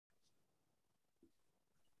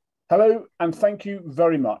Hello, and thank you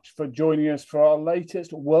very much for joining us for our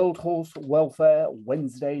latest World Horse Welfare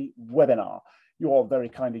Wednesday webinar. You are very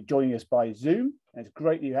kindly joining us by Zoom. It's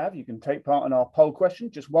great you have. You can take part in our poll question,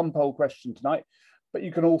 just one poll question tonight, but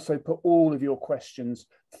you can also put all of your questions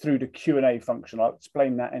through the Q&A function. I'll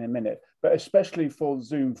explain that in a minute, but especially for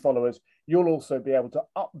Zoom followers, you'll also be able to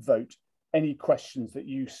upvote any questions that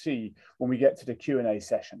you see when we get to the Q&A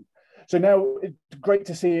session. So now it's great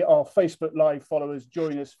to see our Facebook Live followers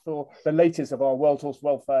join us for the latest of our World Horse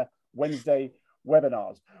Welfare Wednesday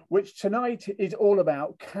webinars, which tonight is all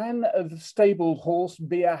about, can a stable horse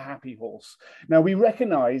be a happy horse? Now, we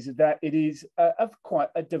recognise that it is quite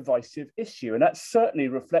a divisive issue, and that's certainly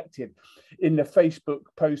reflected in the Facebook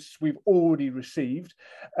posts we've already received.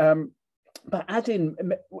 But as in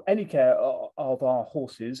any care of our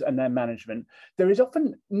horses and their management, there is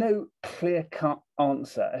often no clear-cut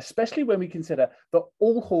answer, especially when we consider that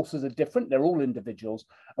all horses are different, they're all individuals,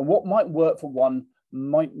 and what might work for one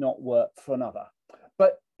might not work for another.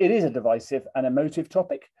 But it is a divisive and emotive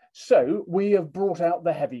topic, so we have brought out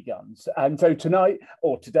the heavy guns. And so tonight,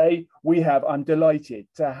 or today, I'm delighted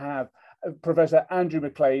to have Professor Andrew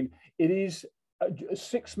McLean. It is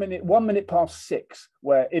 1 minute past 6,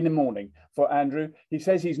 where in the morning for Andrew. He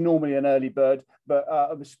says he's normally an early bird, but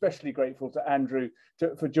I'm especially grateful to Andrew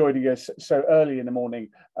for joining us so early in the morning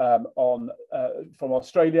from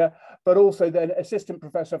Australia, but also then assistant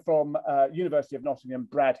professor from University of Nottingham,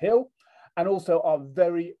 Brad Hill, and also our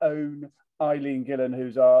very own Eileen Gillen,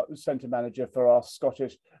 who's our centre manager for our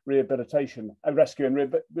Scottish Rehabilitation, Rescue and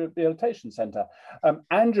Rehabilitation Centre.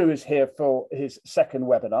 Andrew is here for his second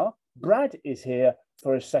webinar. Brad is here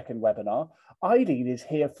for his second webinar. Eileen is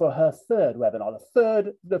here for her third webinar,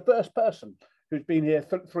 the first person who's been here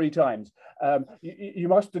 3 times. You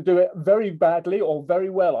must do it very badly or very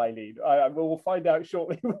well, Eileen. We'll find out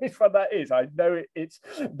shortly which one that is. I know it's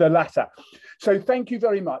the latter. So thank you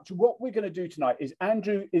very much. What we're going to do tonight is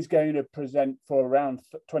Andrew is going to present for around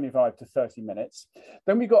 25 to 30 minutes.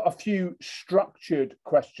 Then we've got a few structured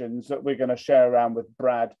questions that we're going to share around with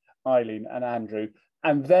Brad, Eileen and Andrew.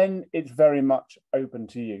 And then it's very much open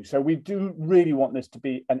to you. So we do really want this to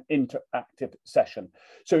be an interactive session.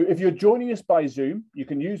 So if you're joining us by Zoom, you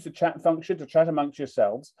can use the chat function to chat amongst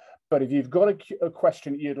yourselves. But if you've got a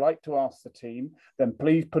question you'd like to ask the team, then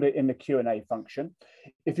please put it in the Q&A function.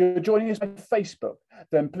 If you're joining us by Facebook,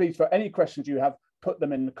 then please, for any questions you have, put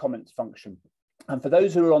them in the comments function. And for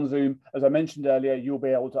those who are on Zoom, as I mentioned earlier, you'll be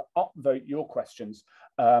able to upvote your questions,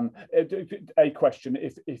 a question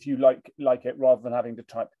if you like it, rather than having to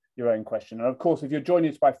type your own question. And of course, if you're joining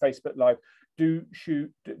us by Facebook Live, do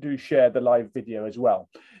share the live video as well.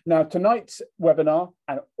 Now, tonight's webinar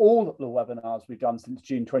and all of the webinars we've done since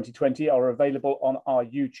June 2020 are available on our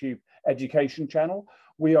YouTube education channel.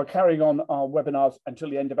 We are carrying on our webinars until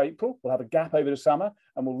the end of April. We'll have a gap over the summer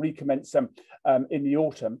and we'll recommence them in the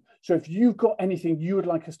autumn. So if you've got anything you would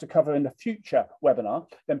like us to cover in a future webinar,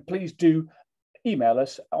 then please do email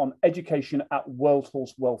us on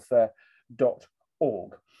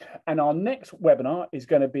education@worldhorsewelfare.org. And our next webinar is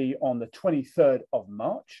going to be on the 23rd of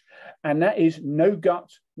March, and that is No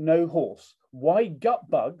Gut, No Horse: Why Gut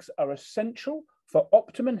Bugs Are Essential for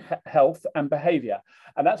Optimum Health and Behaviour.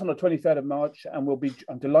 And that's on the 23rd of March, and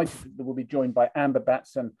I'm delighted that we'll be joined by Amber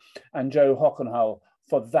Batson and Joe Hockenhull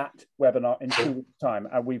for that webinar in 2 weeks' time.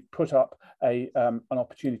 And we've put up an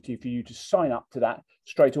opportunity for you to sign up to that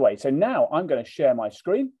straight away. So now I'm going to share my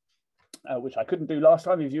screen, which I couldn't do last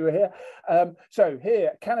time if you were here. So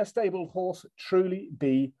here, can a stable horse truly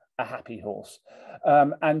be a happy horse?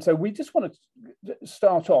 And so we just want to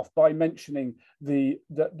start off by mentioning the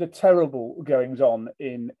terrible goings on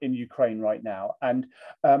in Ukraine right now. And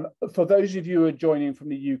for those of you who are joining from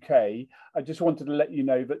the UK, I just wanted to let you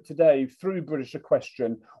know that today, through British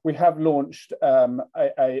Equestrian, we have launched an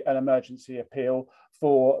emergency appeal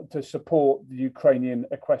to support the Ukrainian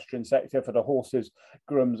equestrian sector, for the horses,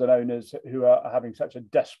 grooms and owners who are having such a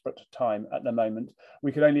desperate time at the moment.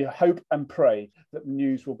 We can only hope and pray that the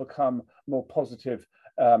news will become more positive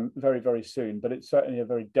very, very soon, but it's certainly a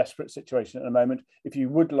very desperate situation at the moment. If you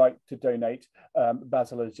would like to donate,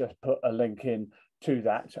 Basil has just put a link in to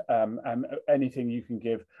that, and anything you can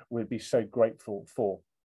give, we'd be so grateful for.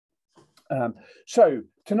 So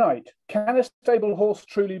tonight, can a stable horse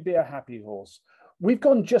truly be a happy horse? We've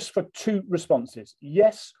gone just for 2 responses,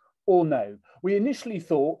 yes or no. We initially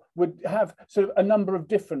thought we'd have sort of a number of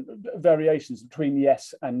different variations between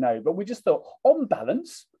yes and no, but we just thought, on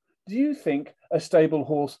balance, do you think a stable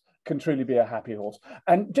horse can truly be a happy horse.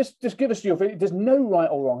 And just give us your, there's no right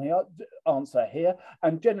or wrong answer here,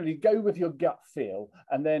 and generally go with your gut feel,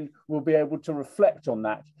 and then we'll be able to reflect on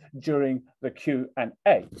that during the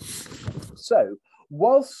Q&A. So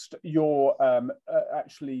whilst you're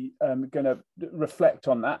actually going to reflect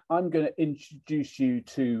on that, I'm going to introduce you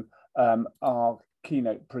to our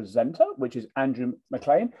keynote presenter, which is Andrew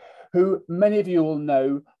McLean, who many of you will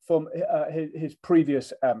know from his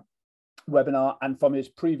previous webinar and from his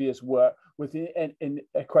previous work within in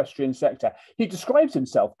equestrian sector. He describes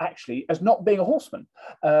himself actually as not being a horseman,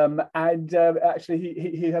 actually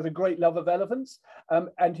he has a great love of elephants,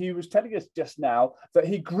 and he was telling us just now that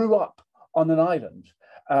he grew up on an island,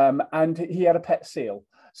 and he had a pet seal.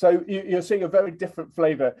 So you're seeing a very different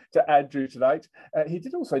flavour to Andrew tonight. He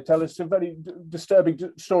did also tell us some very disturbing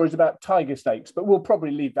stories about tiger snakes, but we'll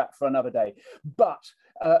probably leave that for another day. But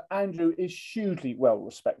Andrew is hugely well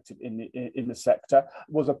respected in the sector,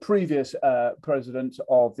 was a previous president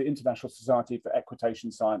of the International Society for Equitation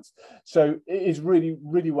Science. So it is really,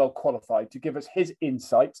 really well qualified to give us his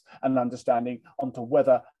insights and understanding onto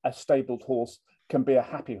whether a stabled horse can be a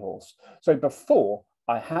happy horse. So before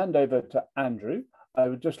I hand over to Andrew, I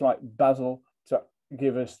would just like Basil to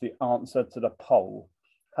give us the answer to the poll.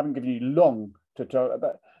 I haven't given you long to talk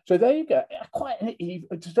about. So there you go. Quite an even.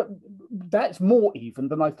 That's more even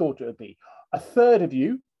than I thought it would be. A third of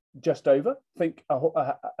you, just over, think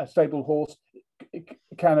a stable horse,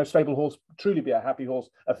 can a stable horse truly be a happy horse?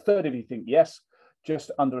 A third of you think yes. Just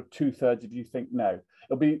under 2/3 of you think no.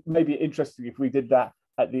 It'll be maybe interesting if we did that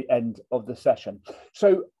at the end of the session.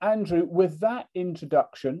 So Andrew, with that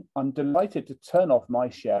introduction, I'm delighted to turn off my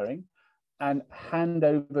sharing and hand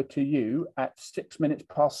over to you at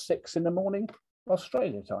 6:06 in the morning,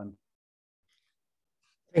 Australia time.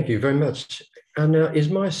 Thank you very much. And is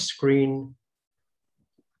my screen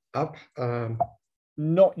up?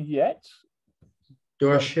 Not yet.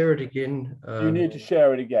 Do I share it again? You need to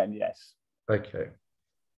share it again, yes. Okay.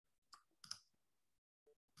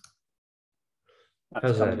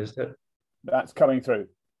 How's that? Is that? That's coming through.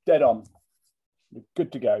 Dead on. You're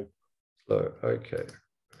good to go. Slow. Okay.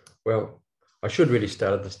 Well, I should really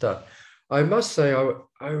start at the start. I must say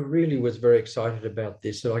I really was very excited about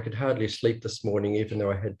this, and I could hardly sleep this morning, even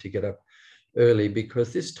though I had to get up early,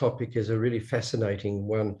 because this topic is a really fascinating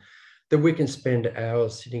one that we can spend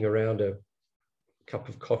hours sitting around a cup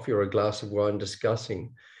of coffee or a glass of wine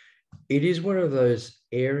discussing. It is one of those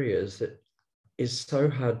areas that is so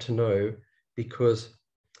hard to know, because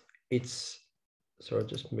it's, so I'll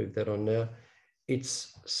just move that on now.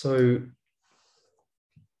 It's so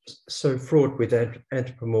fraught with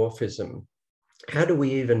anthropomorphism. How do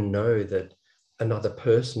we even know that another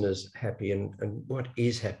person is happy, and what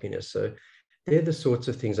is happiness? So they're the sorts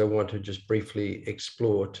of things I want to just briefly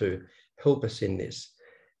explore to help us in this,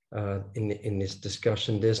 in this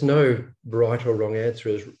discussion. There's no right or wrong answer,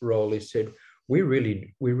 as Rolly said. We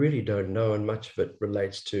really don't know, and much of it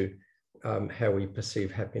relates to how we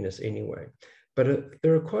perceive happiness anyway. But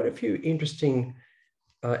there are quite a few interesting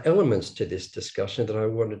elements to this discussion that I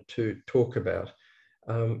wanted to talk about.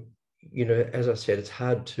 You know, as I said, it's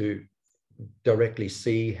hard to directly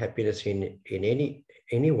see happiness in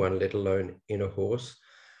anyone, let alone in a horse.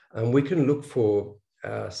 We can look for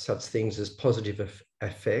such things as positive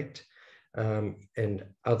affect and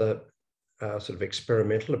other sort of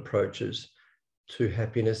experimental approaches to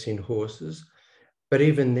happiness in horses. But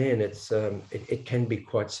even then, it can be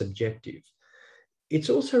quite subjective. It's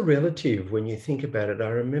also relative when you think about it. I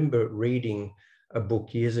remember reading a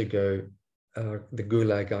book years ago, The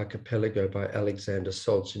Gulag Archipelago by Alexander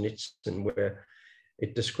Solzhenitsyn, where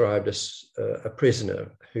it described a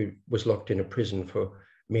prisoner who was locked in a prison for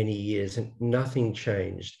many years and nothing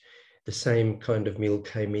changed. The same kind of meal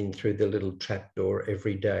came in through the little trapdoor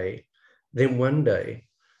every day. Then one day,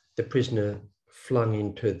 the prisoner flung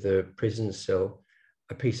into the prison cell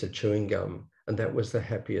a piece of chewing gum, and that was the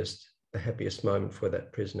happiest moment for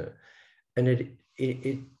that prisoner. And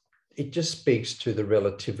it just speaks to the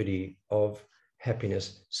relativity of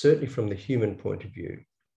happiness, certainly from the human point of view.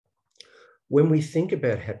 When we think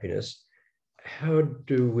about happiness, how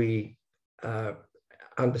do we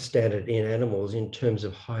understand it in animals in terms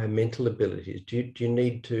of higher mental abilities? Do you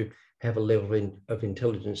need to have a level of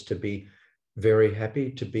intelligence to be very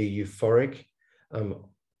happy, to be euphoric?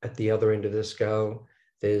 At the other end of the scale,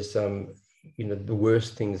 there's you know, the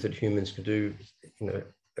worst things that humans can do, you know,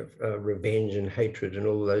 revenge and hatred and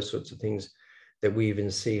all those sorts of things that we even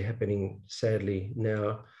see happening sadly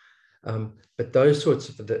now. But those sorts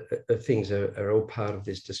of things are all part of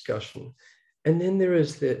this discussion. And then there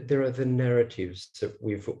are the narratives that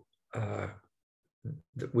we've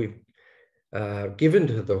given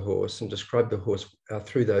to the horse and describe the horse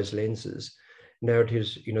through those lenses.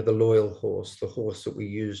 Narratives, the loyal horse, the horse that we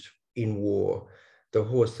used in war, the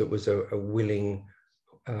horse that was a willing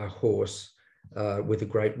horse with a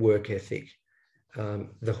great work ethic,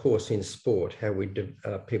 the horse in sport, how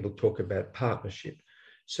people talk about partnership.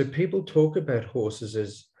 So people talk about horses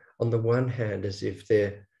as, on the one hand, as if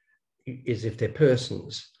they're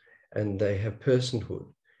persons and they have personhood.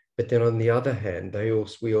 But then on the other hand,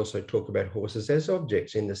 we also talk about horses as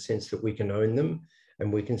objects, in the sense that we can own them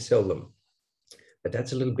and we can sell them. But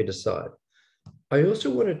that's a little bit aside. I also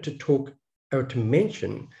wanted to talk, or to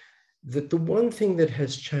mention, that the one thing that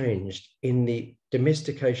has changed in the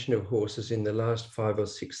domestication of horses in the last 5,000 or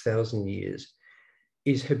 6,000 years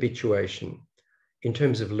is habituation, in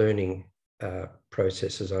terms of learning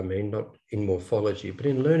processes. I mean, not in morphology, but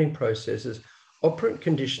in learning processes. Operant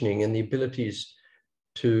conditioning and the abilities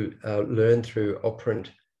to learn through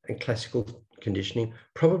operant and classical conditioning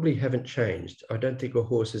probably haven't changed. I don't think a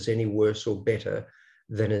horse is any worse or better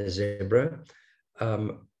than a zebra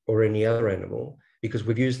or any other animal, because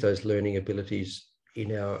we've used those learning abilities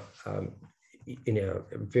in our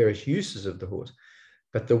various uses of the horse.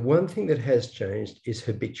 But the one thing that has changed is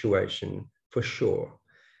habituation, for sure.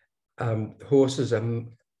 Horses,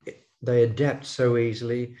 they adapt so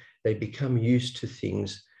easily, they become used to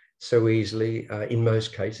things so easily in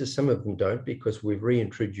most cases. Some of them don't, because we've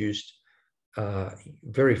reintroduced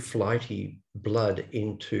very flighty blood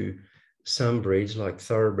into some breeds, like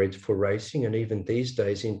thoroughbreds for racing, and even these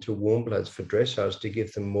days into warm bloods for dressage to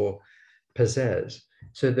give them more pizzazz.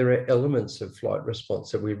 So there are elements of flight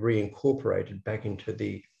response that we've reincorporated back into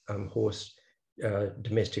the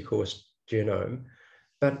domestic horse genome.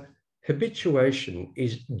 But habituation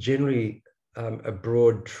is generally a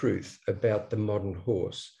broad truth about the modern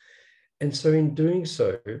horse. And so in doing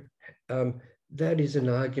so, that is an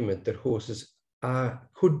argument that horses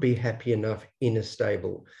could be happy enough in a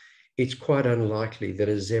stable. It's quite unlikely that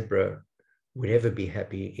a zebra would ever be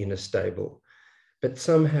happy in a stable. But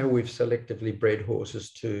somehow we've selectively bred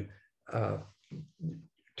horses to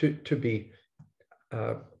be,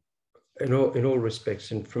 in all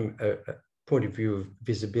respects, and from a point of view of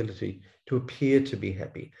visibility, to appear to be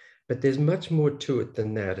happy. But there's much more to it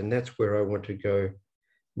than that, and that's where I want to go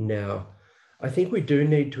now. I think we do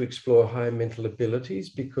need to explore higher mental abilities,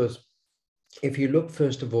 because if you look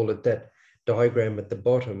first of all at that diagram at the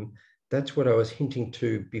bottom, that's what I was hinting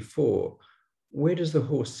to before. Where does the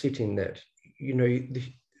horse sit in that?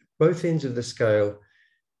 Both ends of the scale,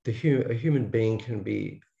 a human being can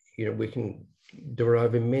be, we can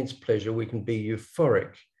derive immense pleasure, we can be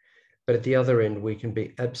euphoric, but at the other end, we can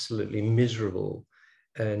be absolutely miserable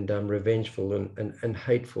and revengeful and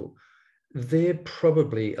hateful. They're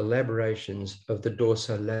probably elaborations of the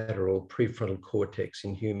dorsolateral prefrontal cortex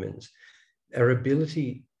in humans. Our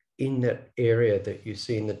ability in that area that you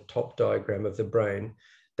see in the top diagram of the brain,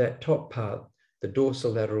 that top part, the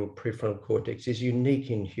dorsolateral prefrontal cortex, is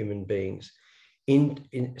unique in human beings,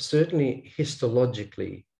 certainly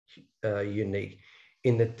histologically unique,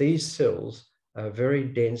 in that these cells are very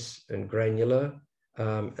dense and granular,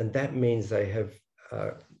 and that means they have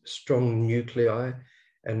strong nuclei,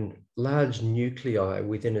 and large nuclei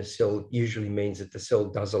within a cell usually means that the cell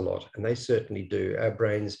does a lot, and they certainly do. Our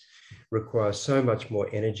brains require so much more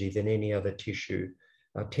energy than any other tissue,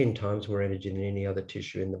 10 times more energy than any other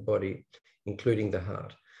tissue in the body, including the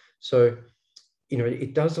heart. So,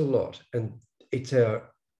 it does a lot, and it's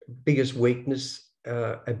our biggest weakness,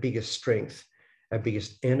 our biggest strength, our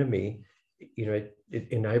biggest enemy. It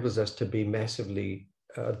enables us to be massively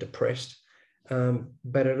depressed,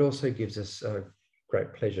 but it also gives us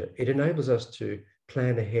great pleasure. It enables us to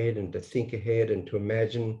plan ahead and to think ahead and to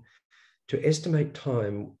imagine, to estimate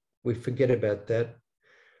time. We forget about that.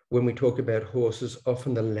 When we talk about horses,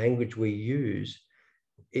 often the language we use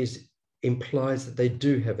implies that they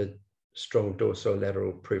do have a strong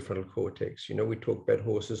dorsolateral prefrontal cortex. We talk about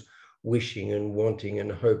horses wishing and wanting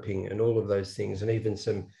and hoping and all of those things, and even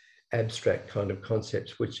some abstract kind of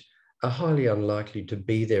concepts which are highly unlikely to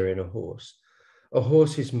be there in a horse. A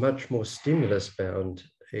horse is much more stimulus bound.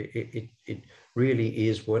 It really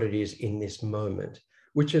is what it is in this moment,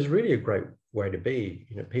 which is really a great way to be.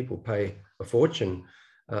 People pay a fortune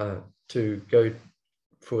to go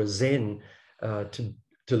for Zen, to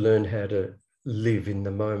learn how to live in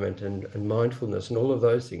the moment and mindfulness and all of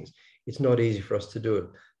those things. It's not easy for us to do it,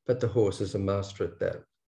 but the horse is a master at that.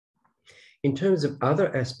 In terms of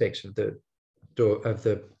other aspects of the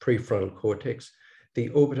prefrontal cortex, the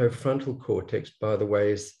orbitofrontal cortex, by the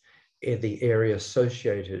way, is the area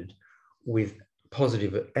associated with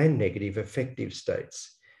positive and negative affective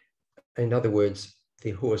states. In other words,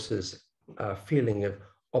 the horse's feeling of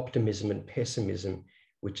optimism and pessimism,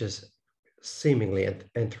 which is seemingly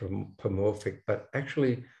anthropomorphic, but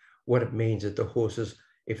actually what it means is the horses,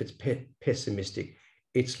 if it's pessimistic,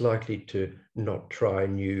 it's likely to not try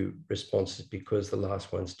new responses because the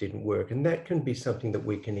last ones didn't work. And that can be something that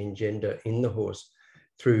we can engender in the horse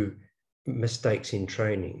through mistakes in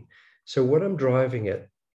training. So what I'm driving at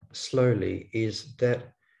slowly is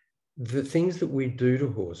that the things that we do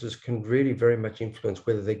to horses can really very much influence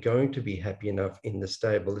whether they're going to be happy enough in the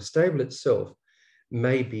stable. The stable itself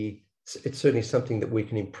may be, it's certainly something that we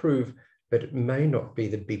can improve, but it may not be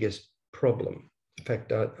the biggest problem. In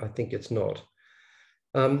fact, I think it's not.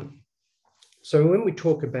 So when we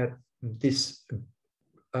talk about this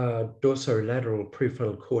dorsolateral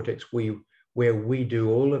prefrontal cortex, where we do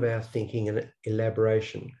all of our thinking and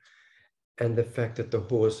elaboration, and the fact that the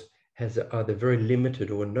horse has either very limited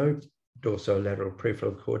or no dorsolateral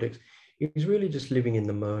prefrontal cortex, is really just living in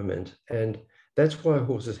the moment. And that's why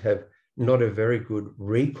horses have not a very good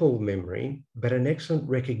recall memory, but an excellent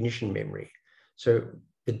recognition memory. So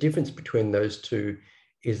the difference between those two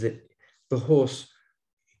is that the horse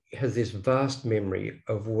has this vast memory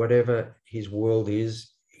of whatever his world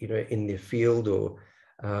is, in the field or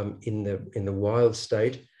in the wild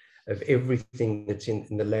state, of everything that's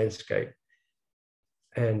in the landscape.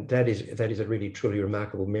 And that is a really truly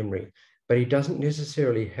remarkable memory. But he doesn't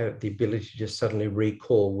necessarily have the ability to just suddenly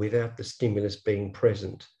recall without the stimulus being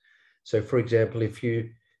present. So for example, if you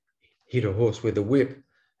hit a horse with a whip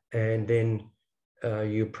and then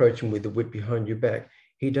you approach him with the whip behind your back,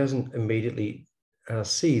 he doesn't immediately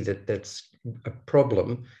see that that's a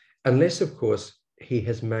problem, unless of course he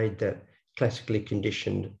has made that classically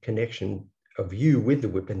conditioned connection of you with the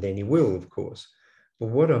whip, and then he will, of course. But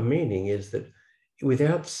what I'm meaning is that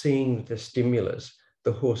without seeing the stimulus,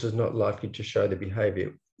 the horse is not likely to show the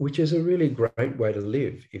behavior, which is a really great way to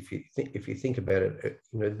live. If you think about it,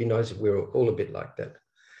 it'd be nice if we were all a bit like that.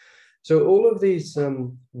 So all of these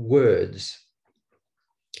words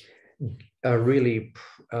are really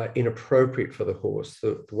inappropriate for the horse,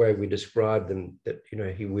 the way we describe them, that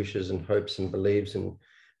he wishes and hopes and believes, and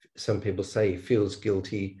some people say he feels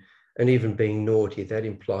guilty, and even being naughty, that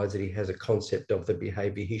implies that he has a concept of the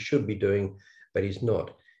behavior he should be doing, but he's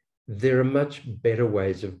not. There are much better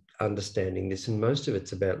ways of understanding this, and most of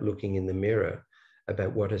it's about looking in the mirror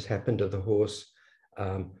about what has happened to the horse.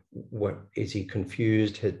 What is he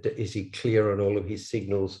confused? Is he clear on all of his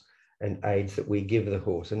signals and aids that we give the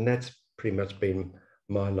horse? And that's pretty much been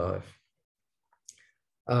my life.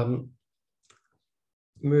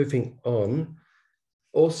 Moving on.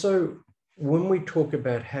 Also, when we talk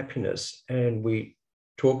about happiness and we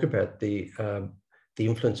talk about the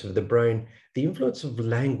influence of the brain, the influence of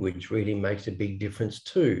language really makes a big difference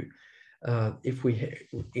too.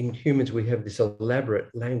 In humans, we have this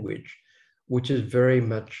elaborate language, which is very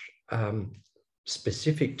much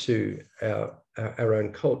specific to our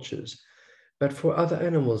own cultures. But for other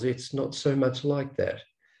animals, it's not so much like that.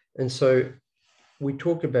 And so we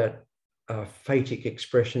talk about phatic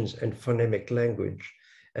expressions and phonemic language.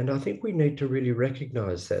 And I think we need to really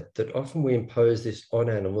recognize that often we impose this on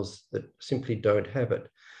animals that simply don't have it.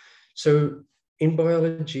 So in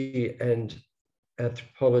biology and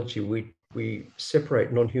anthropology, we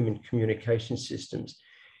separate non-human communication systems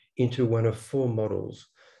into one of four models.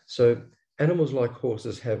 So animals like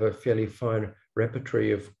horses have a fairly fine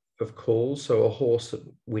repertoire of calls. So a horse that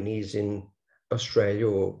whinnies in Australia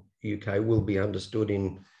or UK will be understood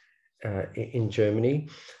in Germany.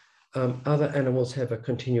 Other animals have a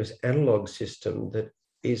continuous analog system that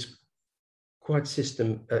is quite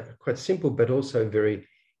simple, but also very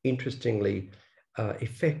interestingly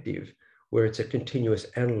effective, where it's a continuous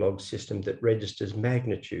analog system that registers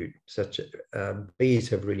magnitude. Such bees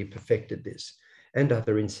have really perfected this, and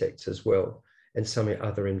other insects as well, and some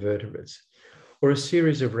other invertebrates. Or a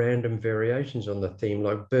series of random variations on the theme,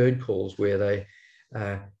 like bird calls, where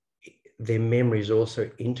their memory is also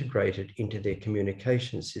integrated into their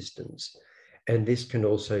communication systems. And this can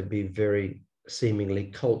also be very seemingly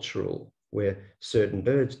cultural, where certain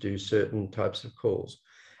birds do certain types of calls.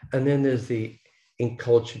 And then there's the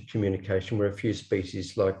encultured communication, where a few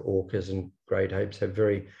species like orcas and great apes have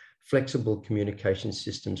very flexible communication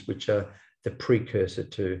systems, which are the precursor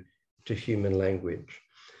to human language.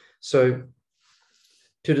 So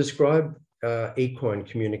to describe equine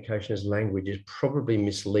communication as language is probably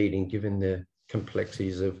misleading, given the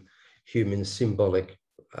complexities of human symbolic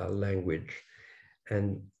language.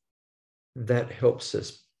 And that helps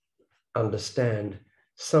us understand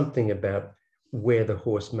something about where the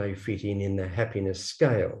horse may fit in the happiness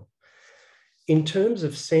scale. In terms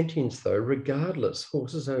of sentience, though, regardless,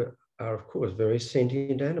 horses are are, of course, very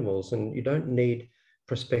sentient animals, and you don't need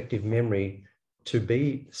prospective memory to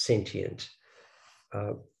be sentient.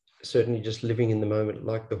 Certainly just living in the moment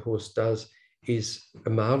like the horse does is a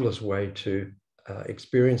marvelous way to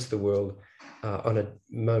experience the world on a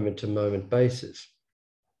moment-to-moment basis.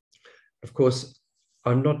 Of course,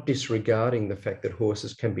 I'm not disregarding the fact that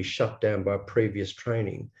horses can be shut down by previous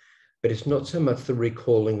training, but it's not so much the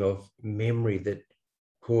recalling of memory that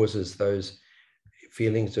causes those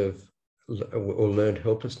feelings of or learned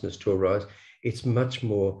helplessness to arise. It's much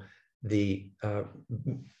more the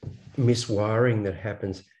miswiring that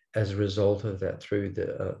happens as a result of that through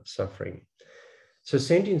the suffering. So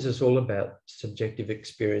sentience is all about subjective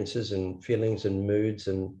experiences and feelings and moods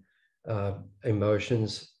and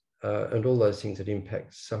emotions and all those things that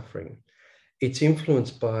impact suffering. It's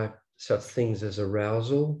influenced by such things as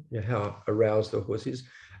arousal, you know, how aroused the horse is.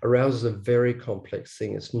 Arousal is a very complex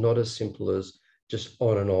thing. It's not as simple as just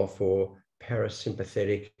on and off or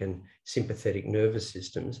parasympathetic and sympathetic nervous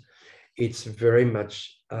systems. It's very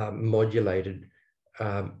much modulated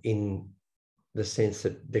in the sense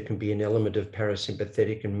that there can be an element of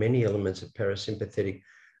parasympathetic and many elements of parasympathetic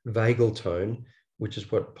vagal tone, which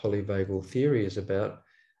is what polyvagal theory is about.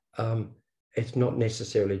 It's not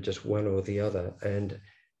necessarily just one or the other. And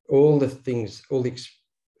all the things, all the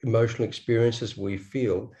emotional experiences we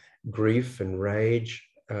feel, grief and rage,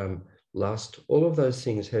 lust, all of those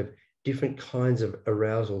things have different kinds of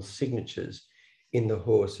arousal signatures in the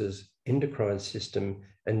horse's endocrine system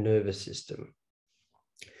and nervous system.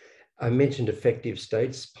 I mentioned affective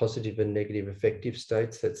states, positive and negative affective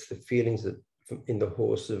states. That's the feelings that in the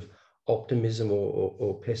horse of optimism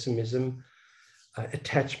or pessimism.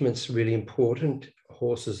 Attachment's really important.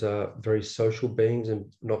 Horses are very social beings,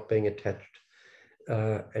 and not being attached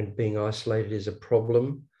and being isolated is a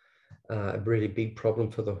problem, a really big problem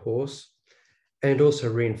for the horse. And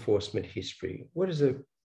also reinforcement history. What is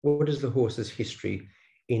the horse's history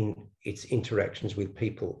in its interactions with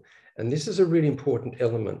people? And this is a really important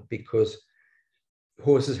element because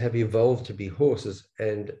horses have evolved to be horses,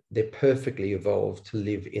 and they're perfectly evolved to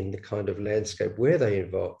live in the kind of landscape where they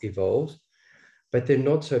evolved, but they're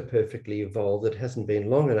not so perfectly evolved. It hasn't been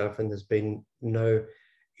long enough, and there's been no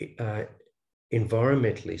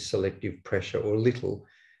environmentally selective pressure or little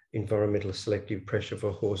environmental selective pressure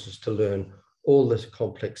for horses to learn all the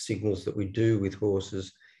complex signals that we do with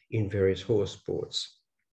horses in various horse sports.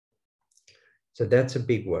 So that's a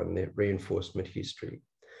big one, the reinforcement history.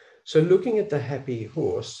 So looking at the happy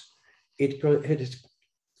horse, it has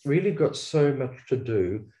really got so much to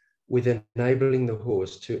do with enabling the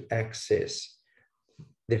horse to access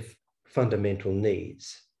their fundamental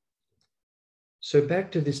needs. So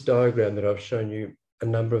back to this diagram that I've shown you a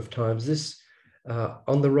number of times. This,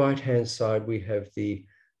 on the right-hand side, we have the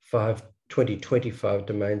 2025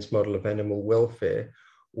 domains model of animal welfare,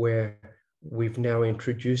 where we've now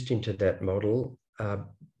introduced into that model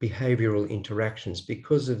behavioral interactions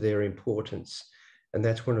because of their importance. And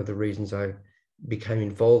that's one of the reasons I became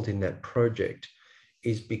involved in that project,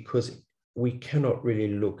 is because we cannot really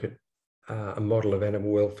look at a model of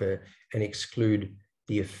animal welfare and exclude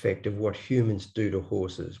the effect of what humans do to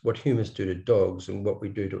horses, what humans do to dogs, and what we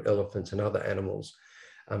do to elephants and other animals.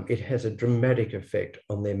 It has a dramatic effect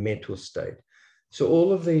on their mental state. So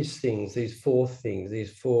all of these things, these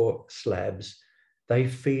four slabs, they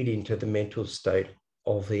feed into the mental state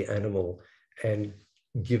of the animal and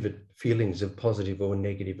give it feelings of positive or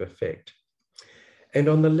negative effect. And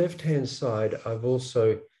on the left-hand side, I've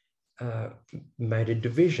also made a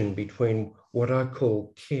division between what I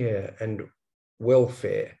call care and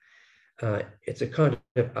welfare. It's a kind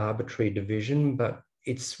of arbitrary division, but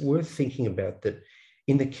it's worth thinking about that.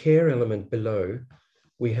 In the care element below,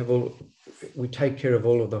 we take care of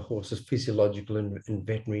all of the horse's physiological and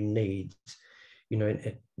veterinary needs. You know,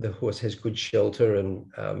 the horse has good shelter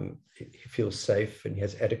and he feels safe and he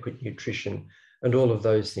has adequate nutrition and all of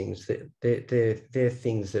those things. They're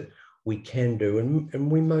things that we can do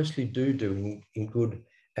and we mostly do in good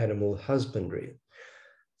animal husbandry.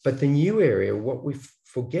 But the new area, what we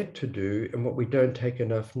forget to do and what we don't take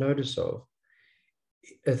enough notice of,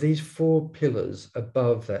 are these four pillars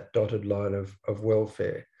above that dotted line of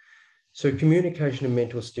welfare. So communication and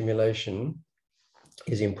mental stimulation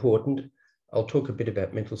is important. I'll talk a bit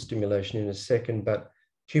about mental stimulation in a second, but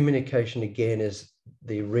communication again is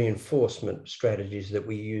the reinforcement strategies that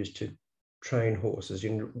we use to train horses.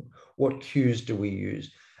 What cues do we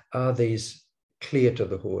use? Are these clear to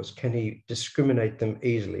the horse? Can he discriminate them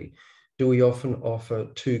easily? Do we often offer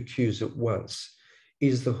two cues at once?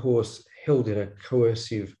 Is the horse held in a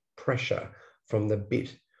coercive pressure from the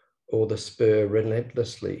bit or the spur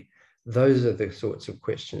relentlessly? Those are the sorts of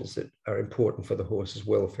questions that are important for the horse's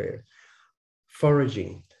welfare.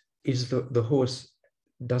 Foraging is the horse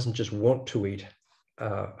doesn't just want to eat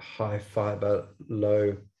high fiber,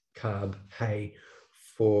 low carb hay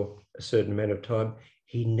for a certain amount of time.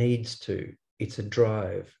 He needs to. It's a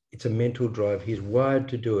drive. It's a mental drive. He's wired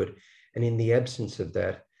to do it. And in the absence of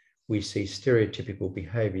that, we see stereotypical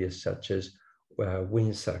behaviors such as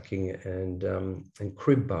wind sucking and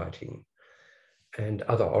crib biting and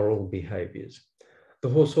other oral behaviors. The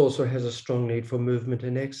horse also has a strong need for movement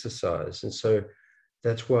and exercise. And so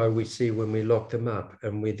that's why we see when we lock them up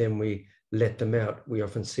and we let them out, we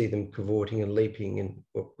often see them cavorting and leaping in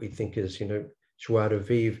what we think is, joie de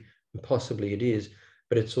vivre, and possibly it is,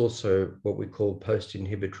 but it's also what we call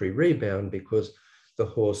post-inhibitory rebound, because the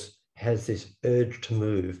horse has this urge to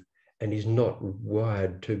move and is not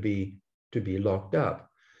wired to be locked up.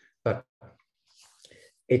 But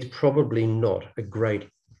it's probably not a great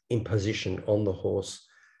imposition on the horse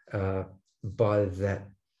by that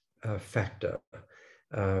factor.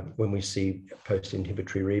 When we see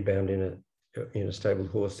post-inhibitory rebound in a stable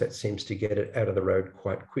horse, that seems to get it out of the road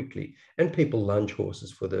quite quickly. And people lunge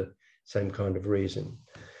horses for the same kind of reason.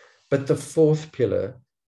 But the fourth pillar,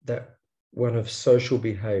 that one of social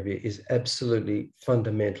behavior, is absolutely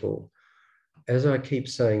fundamental. As I keep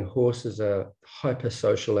saying, horses are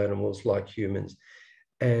hypersocial animals like humans,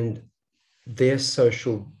 and their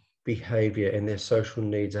social behavior and their social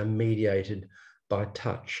needs are mediated by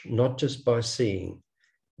touch, not just by seeing,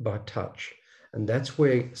 by touch. And that's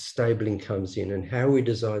where stabling comes in and how we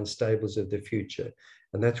design stables of the future.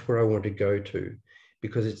 And that's where I want to go to,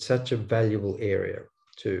 because it's such a valuable area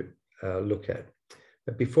to look at.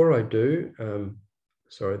 But before I do,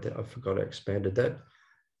 sorry, I forgot I expanded that.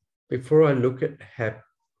 Before I look at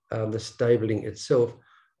the stabling itself,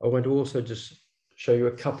 I want to also just show you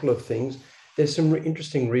a couple of things. There's some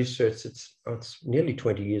interesting research, it's nearly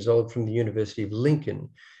 20 years old, from the University of Lincoln,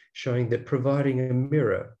 showing that providing a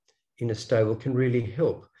mirror in a stable can really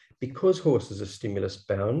help. Because horses are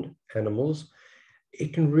stimulus-bound animals,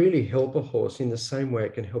 it can really help a horse in the same way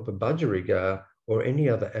it can help a budgerigar or any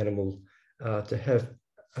other animal to have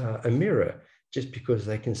a mirror, just because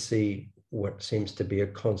they can see what seems to be a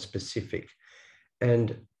conspecific.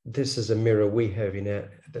 And this is a mirror we have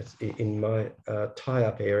that's in my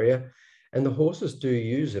tie-up area, and the horses do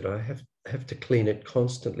use it. I have to clean it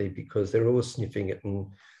constantly because they're always sniffing it and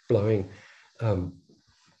blowing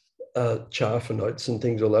chaff and oats and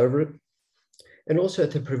things all over it. And also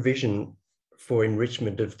the provision for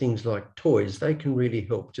enrichment of things like toys, they can really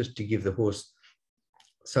help just to give the horse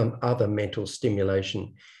some other mental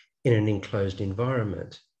stimulation in an enclosed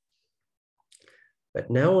environment. But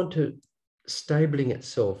now on to stabling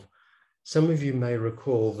itself. Some of you may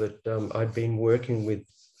recall that I'd been working with,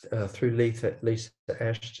 through Lisa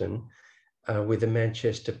Ashton, with the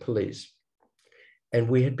Manchester Police. And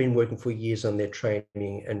we had been working for years on their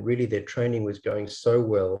training, and really their training was going so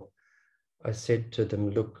well. I said to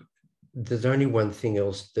them, look, there's only one thing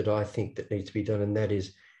else that I think that needs to be done, and that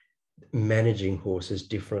is managing horses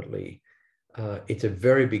differently. It's a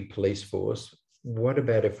very big police force. What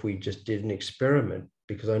about if we just did an experiment?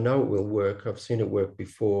 Because I know it will work. I've seen it work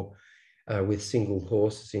before with single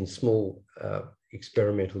horses in small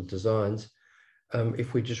experimental designs.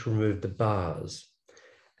 If we just remove the bars.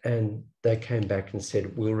 And they came back and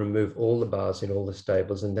said, we'll remove all the bars in all the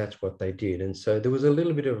stables. And that's what they did. And so there was a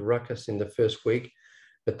little bit of ruckus in the first week,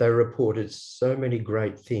 but they reported so many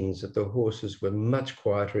great things that the horses were much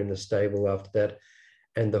quieter in the stable after that.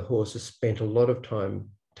 And the horses spent a lot of time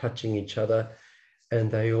touching each other. And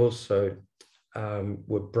they also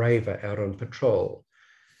were braver out on patrol.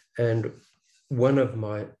 And one of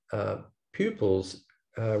my pupils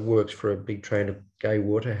works for a big train of Gay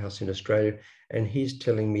Waterhouse in Australia, and he's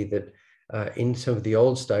telling me that in some of the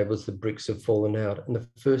old stables, the bricks have fallen out, and the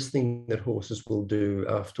first thing that horses will do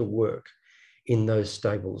after work in those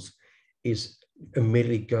stables is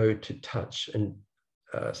immediately go to touch and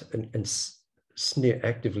sniff,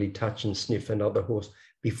 actively touch and sniff another horse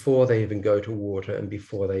before they even go to water and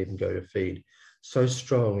before they even go to feed. So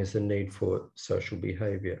strong is the need for social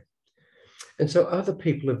behavior. And so other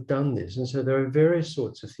people have done this. And so there are various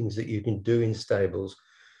sorts of things that you can do in stables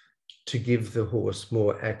to give the horse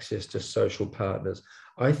more access to social partners.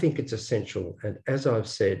 I think it's essential. And as I've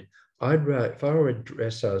said, if I were a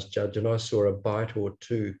dressage judge and I saw a bite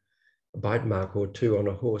mark or two on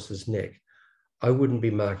a horse's neck, I wouldn't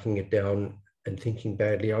be marking it down and thinking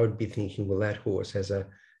badly. I would be thinking, well, that horse has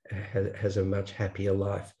a much happier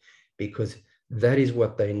life, because that is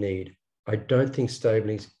what they need. I don't think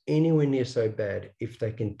stabling is anywhere near so bad if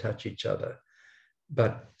they can touch each other.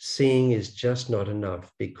 But seeing is just not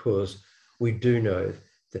enough, because we do know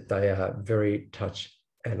that they are very touch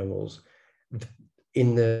animals.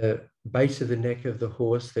 In the base of the neck of the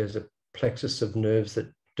horse, there's a plexus of nerves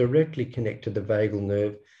that directly connect to the vagal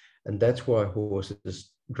nerve, and that's why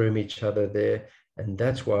horses groom each other there, and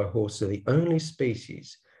that's why horses are the only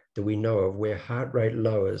species that we know of where heart rate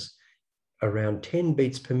lowers around 10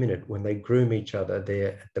 beats per minute when they groom each other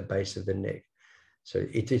there at the base of the neck. So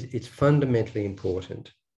it's fundamentally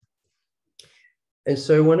important. And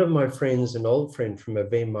so one of my friends, an old friend from my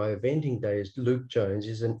eventing days, Luke Jones,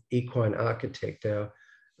 is an equine architect, our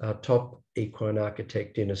top equine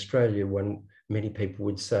architect in Australia, one many people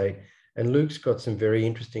would say. And Luke's got some very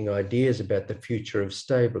interesting ideas about the future of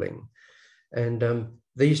stabling. And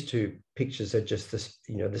these two pictures are just this,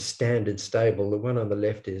 the standard stable. The one on the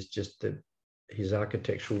left is just his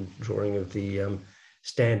architectural drawing of the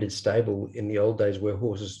standard stable in the old days, where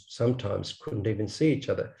horses sometimes couldn't even see each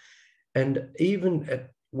other. And even at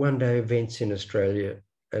one-day events in Australia,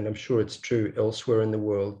 and I'm sure it's true elsewhere in the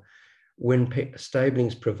world, when stabling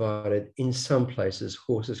is provided, in some places,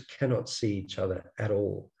 horses cannot see each other at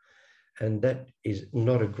all. And that is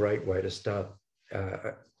not a great way to start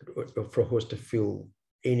for a horse to feel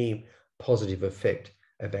any positive effect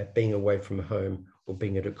about being away from home or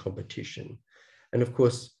being at a competition. And of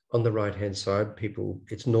course, on the right-hand side,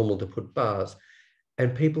 it's normal to put bars,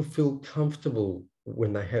 and people feel comfortable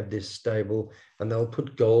when they have this stable, and they'll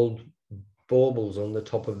put gold baubles on the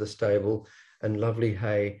top of the stable and lovely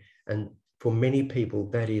hay. And for many people,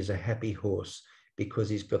 that is a happy horse, because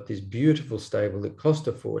he's got this beautiful stable that cost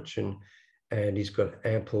a fortune, and he's got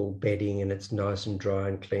ample bedding, and it's nice and dry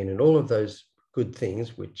and clean, and all of those good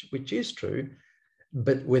things, which is true,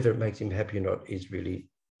 but whether it makes him happy or not is really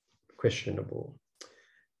questionable.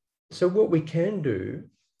 So what we can do,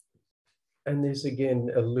 and there's again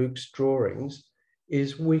Luke's drawings,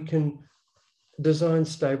 is we can design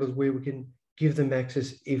stables where we can give them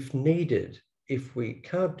access if needed. If we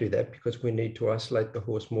can't do that because we need to isolate the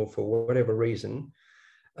horse more for whatever reason,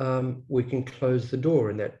 we can close the door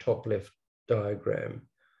in that top left diagram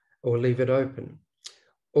or leave it open.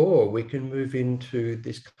 Or we can move into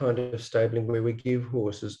this kind of stabling where we give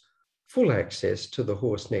horses full access to the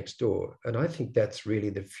horse next door. And I think that's really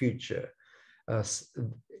the future.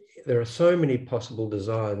 There are so many possible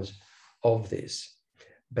designs of this,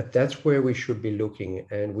 but that's where we should be looking,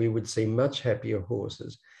 and we would see much happier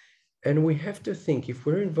horses. And we have to think, if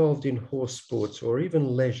we're involved in horse sports or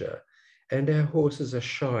even leisure, and our horses are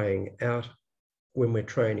shying out when we're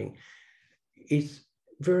training, it's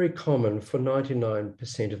very common for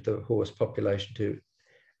 99% of the horse population to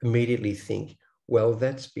immediately think, well,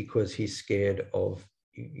 that's because he's scared of,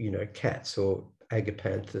 cats or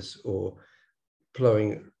agapanthus or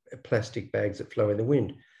flowing plastic bags that flow in the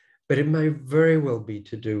wind. But it may very well be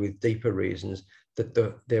to do with deeper reasons, that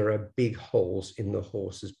there are big holes in the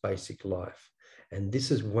horse's basic life. And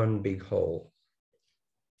this is one big hole.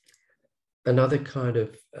 Another kind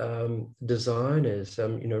of design is,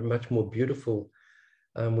 much more beautiful.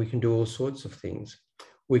 We can do all sorts of things.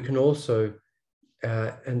 We can also,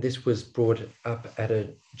 and this was brought up at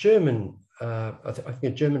a German, I think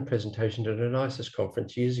a German presentation at an ISIS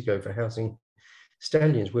conference years ago for housing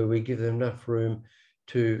stallions, where we give them enough room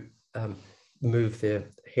to move their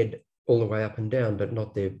head all the way up and down, but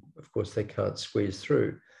not there. Of course, they can't squeeze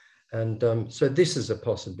through. And so this is a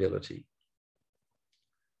possibility.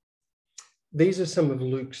 These are some of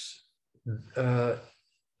Luke's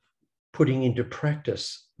putting into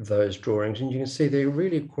practice those drawings. And you can see they're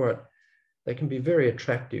really they can be very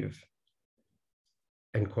attractive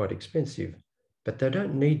and quite expensive, but they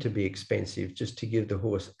don't need to be expensive just to give the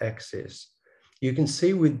horse access. You can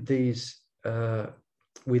see with these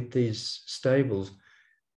stables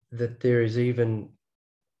that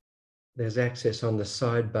there's access on the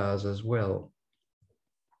sidebars as well.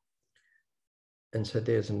 And so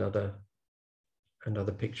there's another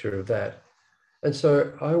picture of that. And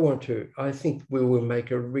so I think we will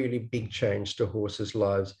make a really big change to horses'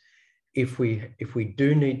 lives if we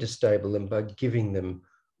do need to stable them by giving them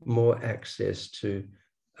more access to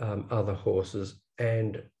other horses.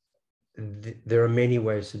 And there are many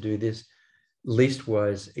ways to do this.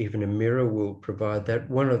 Leastwise, even a mirror will provide that.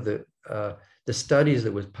 One of the studies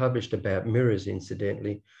that was published about mirrors,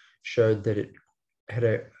 incidentally, showed that it had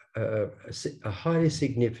a highly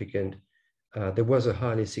significant, there was a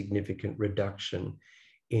highly significant reduction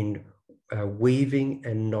in weaving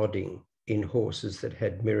and nodding in horses that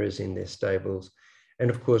had mirrors in their stables.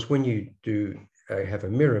 And of course, when you do have a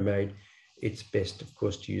mirror made, it's best, of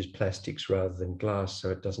course, to use plastics rather than glass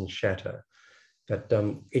so it doesn't shatter. But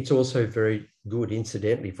it's also very good,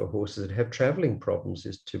 incidentally, for horses that have traveling problems,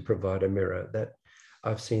 is to provide a mirror. That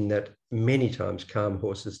I've seen that many times calm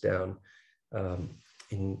horses down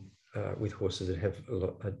with horses that have a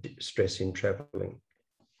lot of stress in traveling.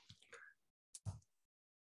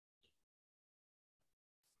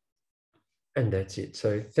 And that's it.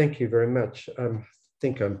 So thank you very much. I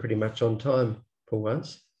think I'm pretty much on time for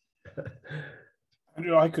once.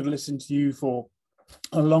 Andrew, I could listen to you for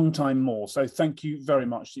a long time more. So thank you very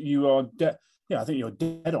much. You are, I think you're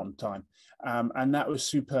dead on time. And that was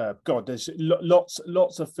superb. God, there's lots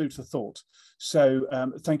of food for thought. So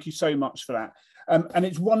thank you so much for that. And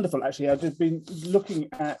it's wonderful, actually. I've just been looking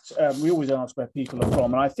at, we always ask where people are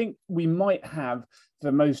from, and I think we might have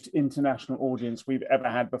the most international audience we've ever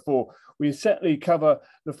had before. We certainly cover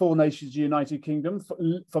the four nations of the United Kingdom,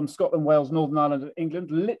 from Scotland, Wales, Northern Ireland and England,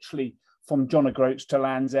 literally from John O'Groats to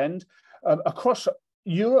Land's End. Across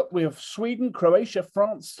Europe, we have Sweden, Croatia,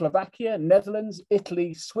 France, Slovakia, Netherlands,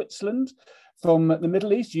 Italy, Switzerland. From the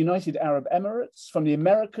Middle East, United Arab Emirates. From the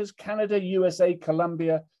Americas, Canada, USA,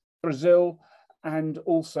 Colombia, Brazil, and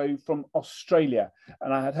also from Australia.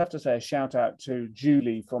 And I'd have to say a shout out to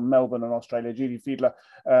Julie from Melbourne and Australia, Julie Fiedler,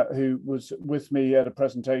 who was with me at a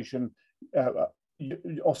presentation,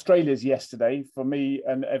 Australia's yesterday for me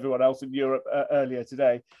and everyone else in Europe earlier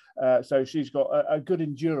today. So she's got a good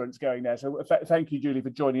endurance going there. So thank you, Julie,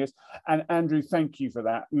 for joining us. And Andrew, thank you for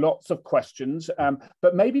that. Lots of questions,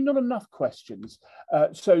 but maybe not enough questions.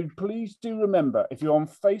 So please do remember, if you're on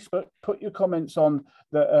Facebook, put your comments on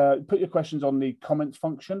put your questions on the comments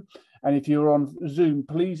function. And if you're on Zoom,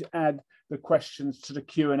 please add the questions to the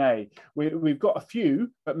Q&A. We've got a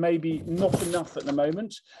few, but maybe not enough at the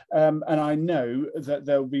moment. And I know that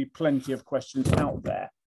there'll be plenty of questions out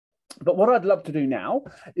there. But what I'd love to do now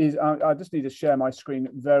is I just need to share my screen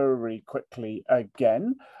very quickly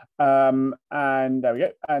again. And there we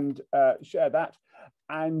go, and share that.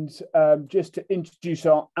 And just to introduce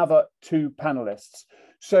our other two panelists.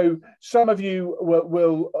 So some of you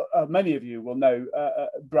many of you will know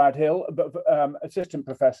Brad Hill, but assistant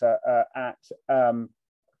professor at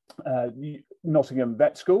Nottingham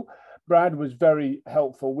Vet School. Brad was very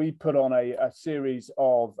helpful. We put on a series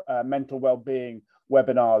of mental well-being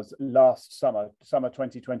webinars last summer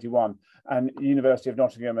 2021, and University of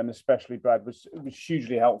Nottingham, and especially Brad, was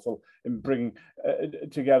hugely helpful in bringing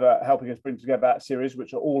helping us bring together that series,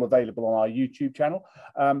 which are all available on our YouTube channel.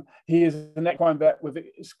 He is an equine vet with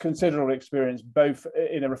considerable experience, both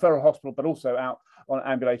in a referral hospital, but also out on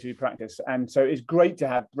ambulatory practice. And so it's great to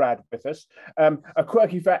have Brad with us. A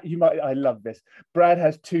quirky fact, I love this. Brad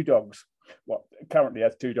has two dogs. Well, currently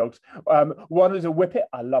has two dogs. One is a whippet,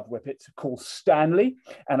 I love whippets, called Stanley,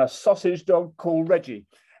 and a sausage dog called Reggie.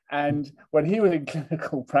 And when he was in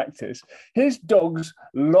clinical practice, his dogs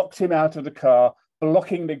locked him out of the car,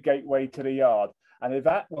 blocking the gateway to the yard. And if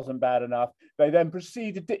that wasn't bad enough, they then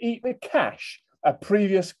proceeded to eat the cash a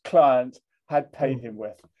previous client had paid him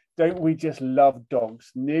with. Don't we just love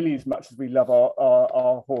dogs nearly as much as we love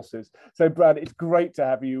our horses? So, Brad, it's great to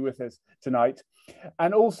have you with us tonight.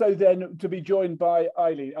 And also then to be joined by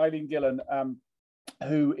Eileen Gillen,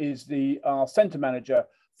 who is our centre manager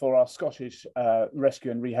for our Scottish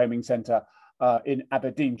Rescue and Rehoming Centre in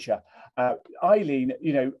Aberdeenshire. Eileen,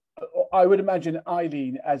 I would imagine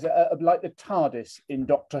Eileen as like the TARDIS in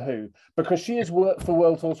Doctor Who, because she has worked for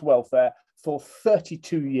World Horse Welfare for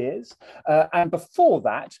 32 years. And before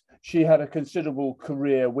that, she had a considerable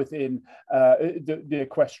career within the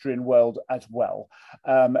equestrian world as well,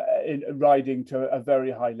 in riding to a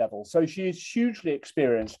very high level. So she is hugely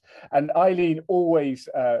experienced. And Eileen always,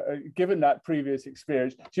 given that previous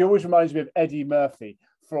experience, she always reminds me of Eddie Murphy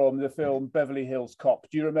from the film Beverly Hills Cop.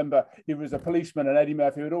 Do you remember? He was a policeman, and Eddie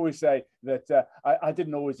Murphy would always say that I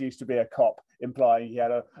didn't always used to be a cop, implying he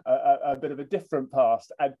had a bit of a different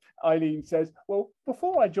past. And Eileen says, well,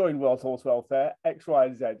 before I joined World Horse Welfare, X, Y,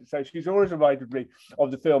 and Z. So she's always reminded me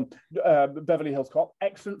of the film Beverly Hills Cop.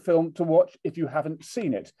 Excellent film to watch if you haven't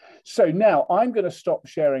seen it. So now I'm going to stop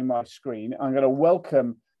sharing my screen. I'm going to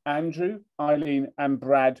welcome Andrew, Eileen, and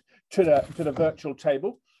Brad to the virtual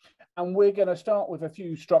table. And we're going to start with a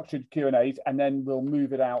few structured Q&As, and then we'll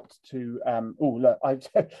move it out to, look,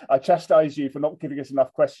 I chastise you for not giving us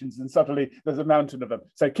enough questions, and suddenly there's a mountain of them.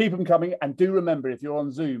 So keep them coming, and do remember, if you're on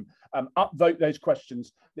Zoom, upvote those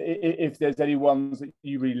questions if there's any ones that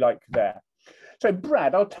you really like there. So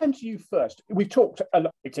Brad, I'll turn to you first. We've talked a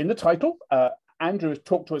lot, it's in the title. Andrew has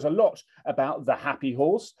talked to us a lot about the happy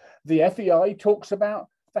horse. The FEI talks about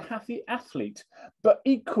the happy athlete. But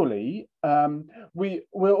equally, we're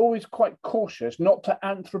always quite cautious not to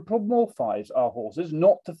anthropomorphize our horses,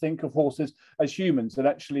 not to think of horses as humans. And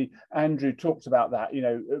actually, Andrew talks about that, you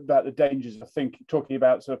know, about the dangers of talking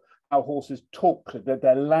about sort of how horses talk,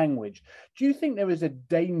 their language. Do you think there is a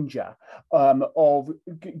danger of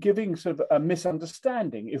giving sort of a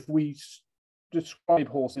misunderstanding if we describe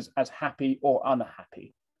horses as happy or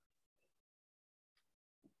unhappy?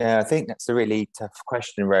 Yeah, I think that's a really tough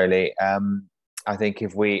question, really. I think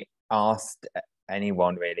if we asked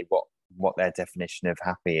anyone really what their definition of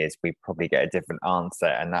happy is, we probably get a different answer,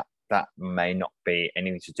 and that may not be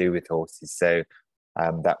anything to do with horses. So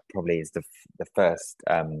that probably is the first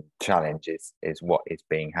challenge is what is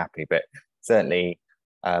being happy. But certainly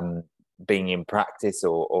being in practice,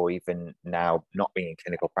 or even now not being in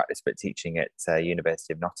clinical practice but teaching at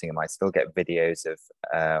University of Nottingham, I still get videos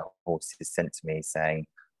of horses sent to me saying,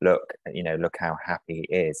 look how happy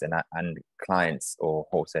he is, and clients or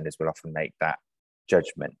horse owners will often make that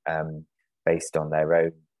judgment based on their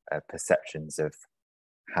own perceptions of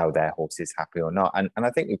how their horse is happy or not. And I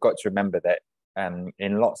think we've got to remember that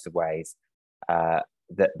in lots of ways, that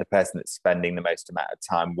the person that's spending the most amount of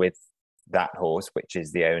time with that horse, which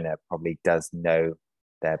is the owner, probably does know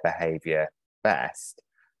their behaviour best.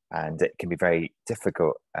 And it can be very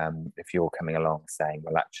difficult if you're coming along saying,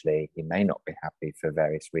 well, actually, he may not be happy for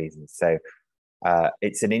various reasons. So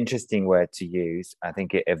it's an interesting word to use. I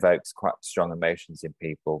think it evokes quite strong emotions in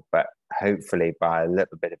people, but hopefully by a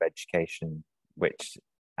little bit of education, which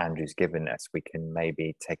Andrew's given us, we can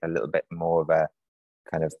maybe take a little bit more of a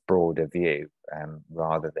kind of broader view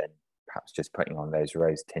rather than perhaps just putting on those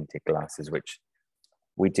rose-tinted glasses, which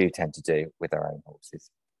we do tend to do with our own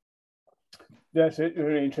horses. That's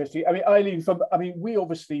really interesting. I mean, Eileen, we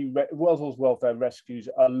obviously, World Horse Welfare rescues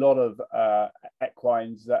a lot of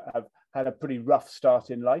equines that have had a pretty rough start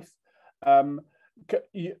in life. And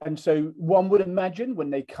so one would imagine when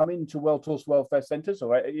they come into World Horse Welfare Centres,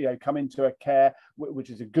 or come into a care which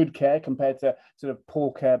is a good care compared to sort of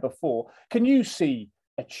poor care before, can you see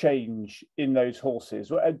a change in those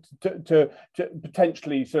horses to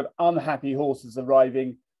potentially sort of unhappy horses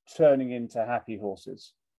arriving, turning into happy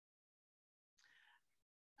horses?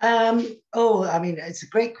 I mean, it's a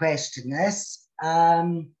great question, this.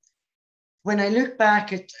 When I look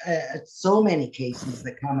back at so many cases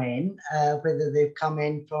that come in, whether they've come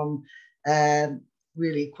in from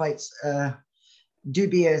really quite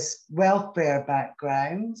dubious welfare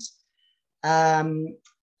backgrounds,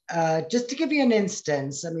 just to give you an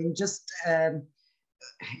instance, I mean, just,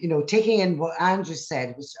 taking in what Andrew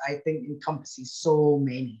said, which I think encompasses so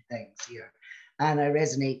many things here, and I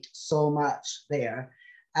resonate so much there.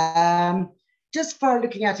 Just for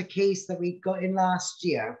looking at a case that we got in last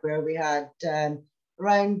year, where we had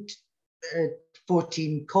around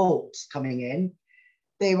 14 colts coming in.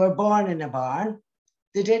 They were born in a barn.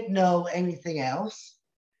 They didn't know anything else.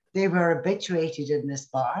 They were habituated in this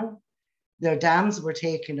barn. Their dams were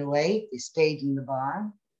taken away. They stayed in the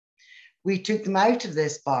barn. We took them out of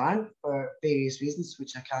this barn for various reasons,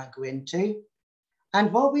 which I can't go into.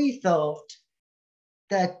 And what we thought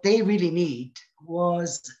that they really need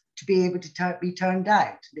was to be able to be turned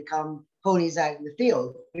out, to become ponies out in the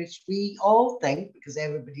field, which we all think, because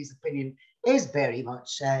everybody's opinion is very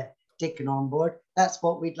much taken on board, that's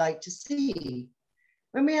what we'd like to see.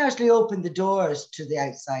 When we actually opened the doors to the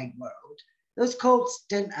outside world, those colts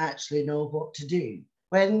didn't actually know what to do.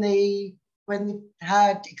 When they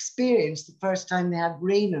had experienced the first time they had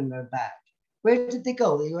rain on their back, where did they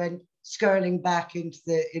go? They went skirling back into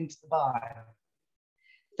the barn.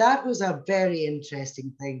 That was a very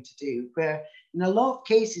interesting thing to do, where in a lot of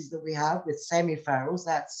cases that we have with semi-ferals,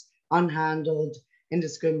 that's unhandled,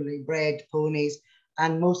 indiscriminately bred ponies,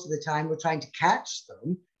 and most of the time we're trying to catch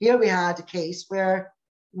them. Here we had a case where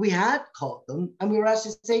we had caught them and we were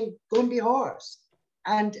actually saying, go and be a horse.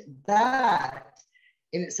 And that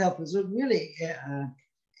in itself was really,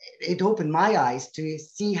 it opened my eyes to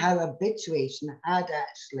see how habituation had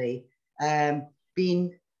actually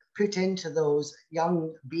been put into those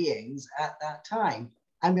young beings at that time.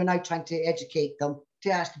 And we're now trying to educate them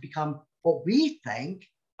to actually become what we think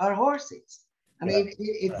are horses. I mean,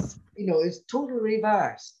 it's totally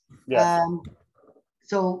reverse. Yeah.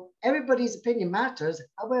 So everybody's opinion matters.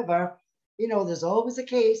 However, there's always a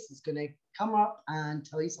case that's going to come up and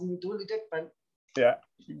tell you something totally different. Yeah,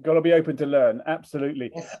 you've got to be open to learn.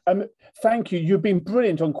 Absolutely. Yes. Thank you. You've been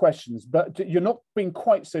brilliant on questions, but you're not being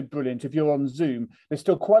quite so brilliant if you're on Zoom. There's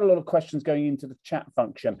still quite a lot of questions going into the chat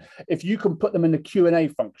function. If you can put them in the Q&A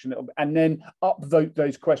function and then upvote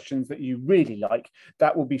those questions that you really like,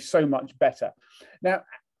 that will be so much better. Now,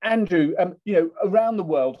 Andrew, around the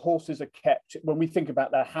world, horses are kept, when we think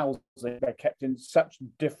about their housing, they're kept in such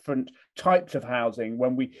different types of housing.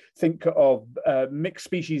 When we think of mixed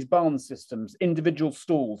species barn systems, individual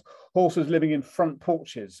stalls, horses living in front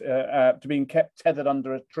porches, to being kept tethered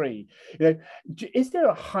under a tree. Is there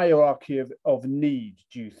a hierarchy of need,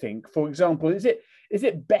 do you think? For example, is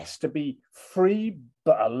it best to be free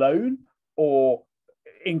but alone, or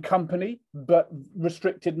in company but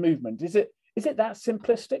restricted movement? Is it that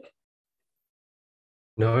simplistic?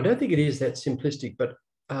 No, I don't think it is that simplistic, but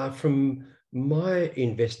from my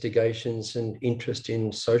investigations and interest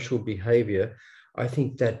in social behaviour, I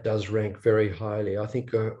think that does rank very highly. I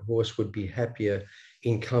think a horse would be happier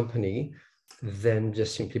in company than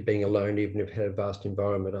just simply being alone, even if it had a vast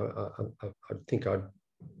environment. I think I'd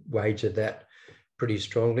wager that pretty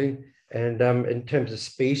strongly. And in terms of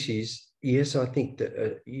species, yes, I think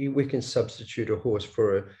that we can substitute a horse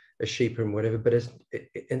for a sheep and whatever, but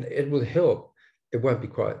it will help. It won't be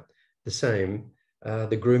quite the same.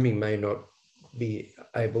 The grooming may not be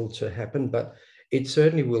able to happen, but it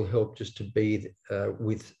certainly will help just to be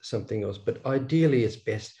with something else. But ideally, it's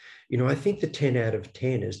best. I think the 10 out of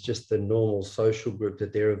 10 is just the normal social group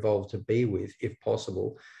that they're evolved to be with, if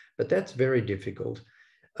possible. But that's very difficult.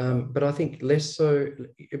 But I think less so.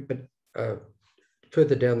 But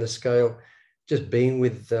further down the scale, just being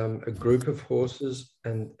with a group of horses,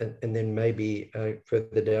 and then maybe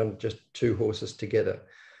further down, just 2 horses together.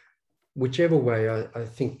 Whichever way, I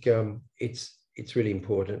think it's really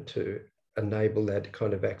important to enable that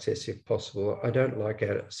kind of access if possible. I don't like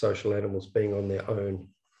social animals being on their own.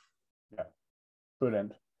 Yeah,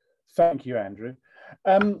 brilliant. Thank you, Andrew.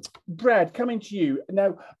 Brad, coming to you.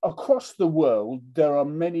 Now, across the world, there are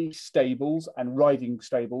many stables and riding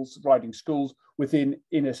schools within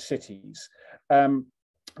inner cities.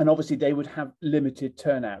 And obviously they would have limited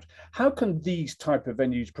turnout. How can these type of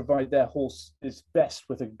venues provide their horses best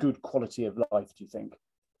with a good quality of life, do you think?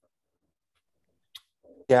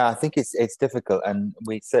 Yeah, I think it's difficult, and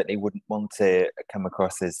we certainly wouldn't want to come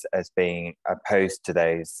across as being opposed to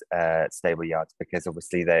those stable yards, because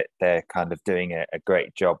obviously they're kind of doing a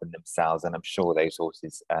great job in themselves, and I'm sure those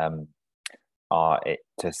horses are,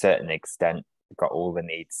 to a certain extent, got all the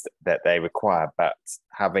needs that they require. But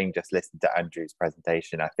having just listened to Andrew's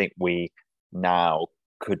presentation, I think we now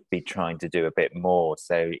could be trying to do a bit more.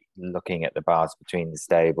 So looking at the bars between the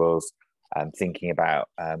stables, thinking about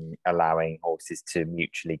allowing horses to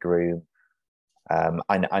mutually groom.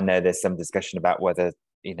 I know there's some discussion about whether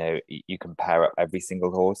you can pair up every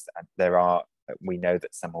single horse, and we know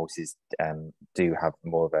that some horses do have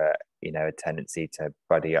more of a tendency to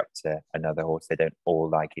buddy up to another horse. They don't all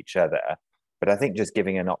like each other. But I think just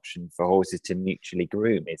giving an option for horses to mutually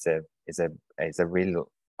groom is a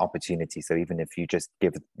real opportunity. So even if you just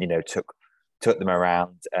took them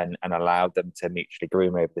around and allowed them to mutually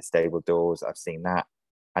groom over the stable doors, I've seen that,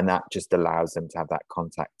 and that just allows them to have that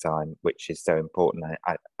contact time, which is so important.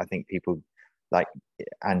 I think people, like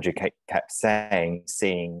Andrew kept saying,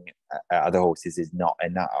 seeing other horses is not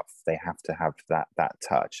enough. They have to have that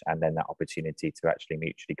touch, and then that opportunity to actually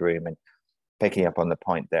mutually groom. And picking up on the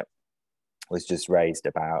point that was just raised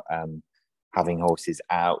about having horses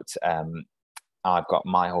out. I've got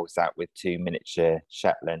my horse out with 2 miniature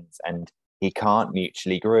Shetlands, and he can't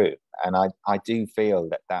mutually groom. And I do feel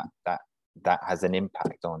that has an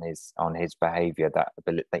impact on his behaviour, that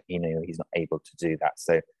ability that he's not able to do that.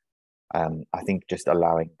 So I think just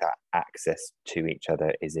allowing that access to each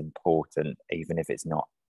other is important, even if it's not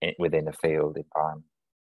within a field environment.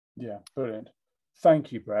 Yeah, brilliant.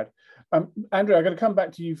 Thank you, Brad. Andrew, I'm going to come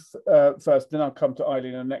back to you first, then I'll come to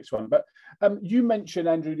Eileen on the next one. But you mentioned,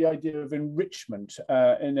 Andrew, the idea of enrichment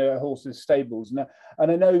in a horse's stables.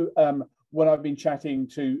 And I know when I've been chatting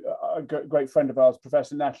to a great friend of ours,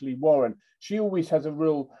 Professor Natalie Warren, she always has a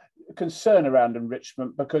real concern around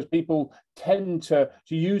enrichment, because people tend to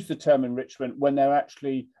use the term enrichment when they're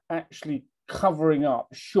actually covering up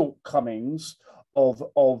shortcomings of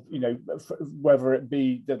whether it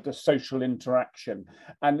be the social interaction.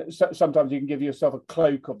 And sometimes you can give yourself a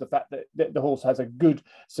cloak of the fact that the horse has a good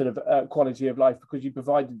sort of quality of life because you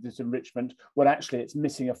provided this enrichment, when actually it's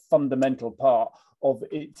missing a fundamental part of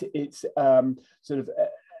its sort of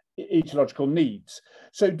ecological needs.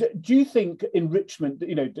 So do you think enrichment,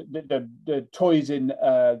 the toys in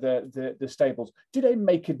the stables, do they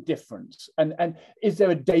make a difference? And is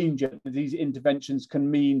there a danger that these interventions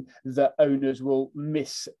can mean that owners will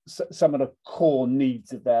miss some of the core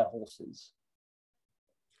needs of their horses?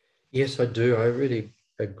 Yes, I do. I really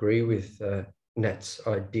agree with Nat's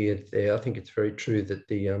idea there. I think it's very true that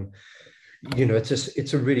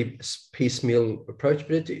it's a really piecemeal approach,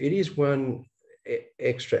 but it is one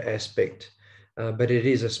extra aspect, but it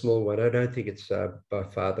is a small one. I don't think it's by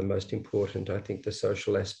far the most important. I think the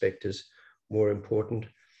social aspect is more important.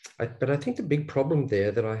 But I think the big problem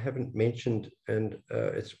there that I haven't mentioned, and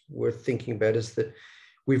it's worth thinking about, is that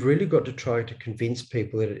we've really got to try to convince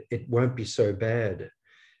people that it won't be so bad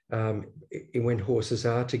when horses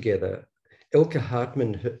are together. Elke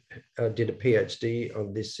Hartman did a PhD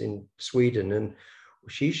on this in Sweden, and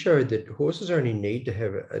she showed that horses only need to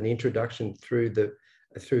have an introduction through the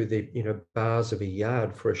bars of a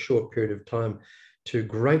yard for a short period of time to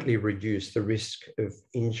greatly reduce the risk of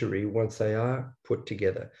injury once they are put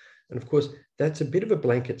together. And of course, that's a bit of a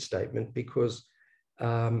blanket statement, because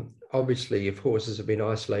obviously if horses have been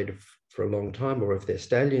isolated for a long time, or if they're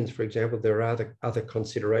stallions, for example, there are other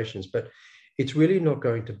considerations, but it's really not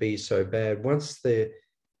going to be so bad. Once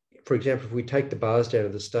for example, if we take the bars down to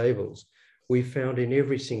the stables, we found in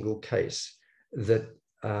every single case that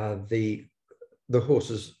the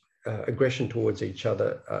horses' aggression towards each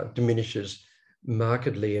other diminishes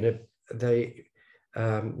markedly, and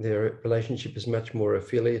their relationship is much more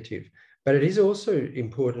affiliative. But it is also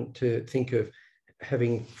important to think of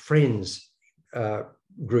having friends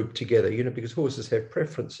grouped together, because horses have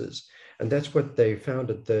preferences, and that's what they found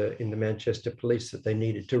in the Manchester Police, that they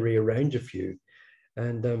needed to rearrange a few,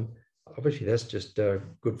 and obviously that's just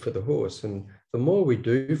good for the horse. And the more we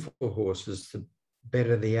do for horses, the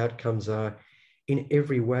better the outcomes are in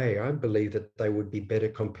every way. I believe that they would be better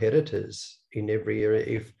competitors in every area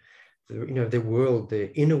if their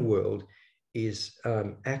inner world is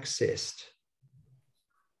accessed.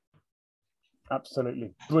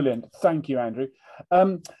 Absolutely brilliant. Thank you, Andrew.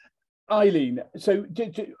 Eileen, so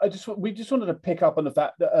we just wanted to pick up on the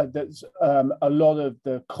fact that there's a lot of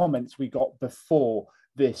the comments we got before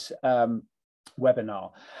this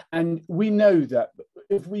webinar, and we know that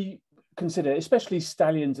if we consider, especially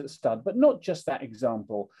stallions at stud, but not just that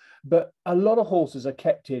example, but a lot of horses are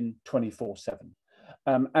kept in 24/7.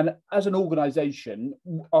 And as an organisation,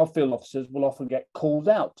 our field officers will often get called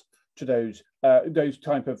out to those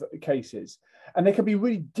type of cases, and they can be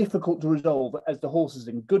really difficult to resolve as the horse is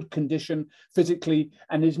in good condition physically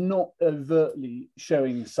and is not overtly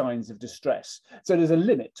showing signs of distress. So there's a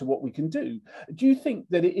limit to what we can do. Do you think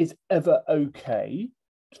that it is ever okay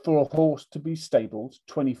for a horse to be stabled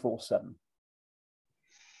 24/7?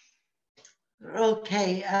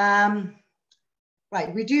 Okay,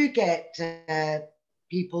 right. We do get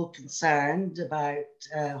people concerned about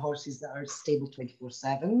horses that are stable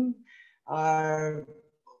 24/7.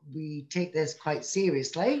 We take this quite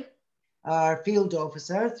seriously. Our field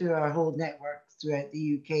officer, through our whole network throughout the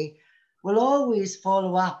UK, will always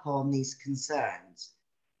follow up on these concerns.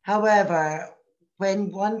 However,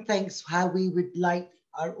 when one thinks how we would like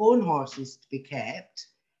our own horses to be kept,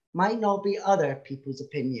 might not be other people's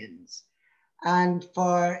opinions. And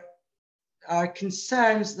for our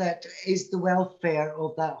concerns, that is the welfare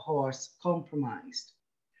of that horse compromised,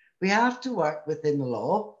 we have to work within the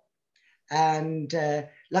law. And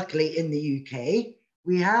luckily in the UK,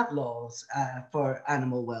 we have laws for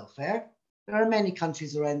animal welfare. There are many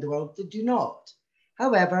countries around the world that do not.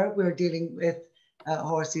 However, we're dealing with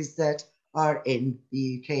horses that are in the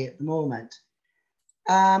UK at the moment.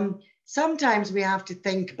 Sometimes we have to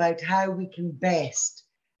think about how we can best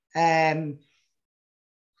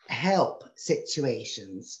help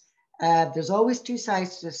situations. There's always two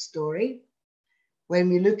sides to the story. When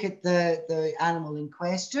we look at the animal in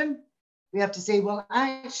question, we have to say, well,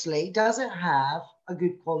 actually, does it have a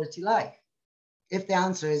good quality life? If the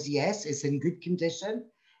answer is yes, it's in good condition,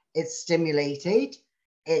 it's stimulated,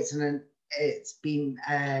 it's been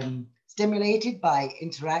stimulated by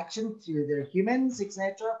interaction through their humans,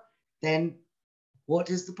 etc., then what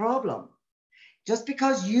is the problem? Just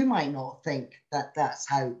because you might not think that that's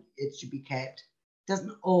how it should be kept,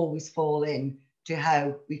 doesn't always fall in to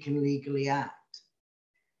how we can legally act.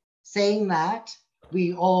 Saying that,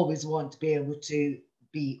 we always want to be able to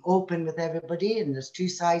be open with everybody, and there's two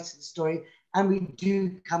sides to the story, and we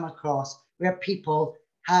do come across where people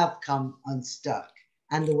have come unstuck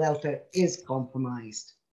and the welfare is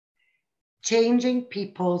compromised. Changing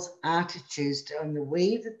people's attitudes on the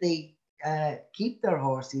way that they keep their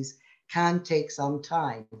horses can take some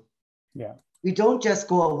time. Yeah. We don't just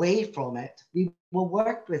go away from it. We will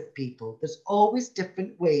work with people. There's always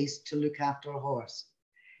different ways to look after a horse.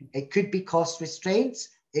 It could be cost restraints.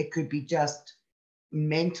 It could be just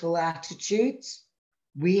mental attitudes.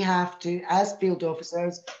 We have to, as field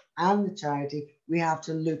officers and the charity, we have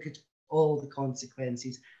to look at all the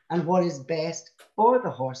consequences and what is best for the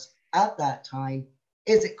horse at that time.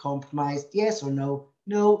 Is it compromised? Yes or no?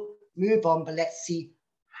 No, move on, but let's see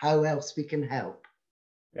how else we can help.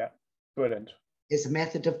 Yeah, brilliant. It's a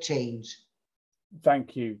method of change.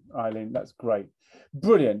 Thank you, Eileen. That's great.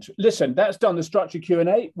 Brilliant. Listen, that's done the structured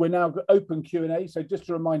Q&A. We're now open Q&A. So just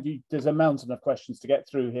to remind you, there's a mountain of questions to get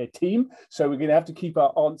through here, team. So we're going to have to keep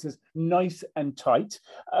our answers nice and tight,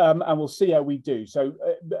 and we'll see how we do. So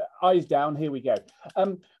eyes down, here we go.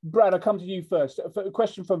 Brad, I'll come to you first. A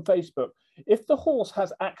question from Facebook. If the horse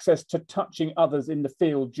has access to touching others in the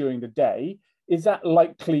field during the day, is that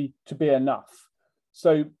likely to be enough?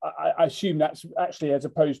 So I assume that's actually, as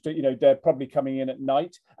opposed to, you know, they're probably coming in at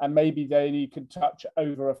night and maybe they only can touch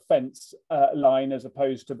over a fence line as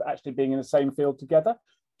opposed to actually being in the same field together.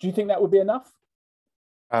 Do you think that would be enough?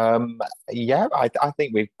 Yeah, I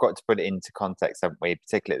think we've got to put it into context, haven't we?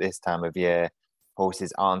 Particularly at this time of year,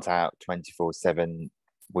 horses aren't out 24/7.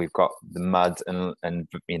 We've got the mud and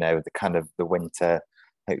you know, the kind of the winter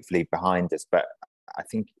hopefully behind us. But I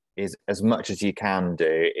think is as much as you can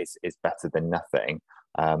do is better than nothing.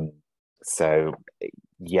 So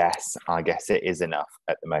yes, I guess it is enough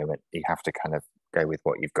at the moment. You have to kind of go with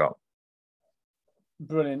what you've got.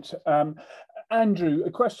 Brilliant. Andrew,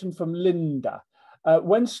 a question from Linda.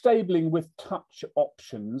 When stabling with touch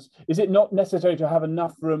options, is it not necessary to have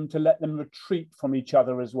enough room to let them retreat from each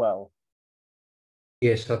other as well?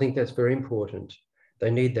 Yes, I think that's very important.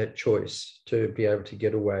 They need that choice to be able to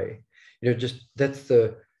get away. You know, just that's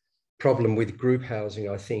the problem with group housing,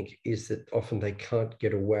 I think, is that often they can't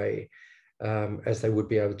get away as they would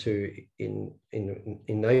be able to in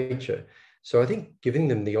nature. So I think giving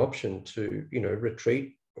them the option to, you know,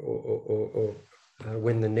 retreat or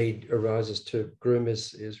when the need arises to groom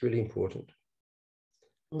is really important.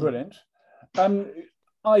 Brilliant.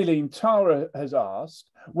 Eileen, Tara has asked,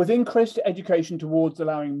 with increased education towards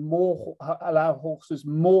allowing horses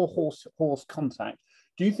more horse contact,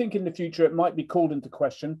 do you think in the future it might be called into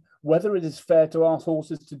question whether it is fair to ask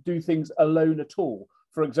horses to do things alone at all?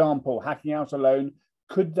 For example, hacking out alone,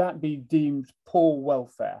 could that be deemed poor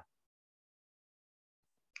welfare?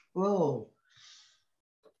 Whoa.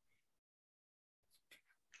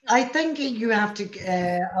 I think you have to,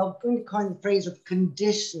 I'm going to coin the phrase of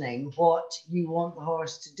conditioning what you want the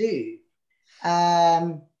horse to do.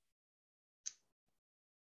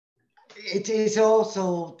 It is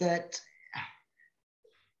also that,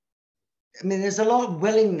 I mean, there's a lot of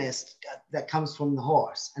willingness that comes from the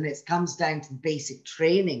horse, and it comes down to the basic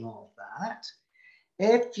training of that.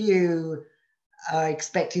 If you are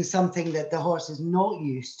expecting something that the horse is not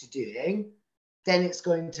used to doing, then it's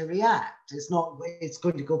going to react. It's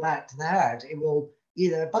going to go back to the herd. It will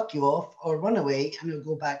either buck you off or run away, and it'll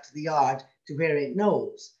go back to the yard to where it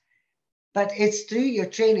knows. But it's through your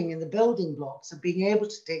training in the building blocks of being able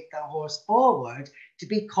to take that horse forward to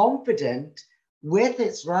be confident with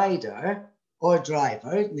its rider or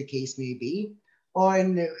driver, in the case may be, or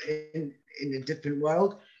in a different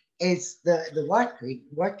world, is the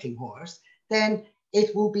working horse, then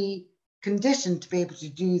it will be conditioned to be able to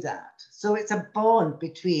do that. So it's a bond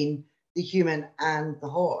between the human and the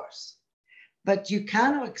horse. But you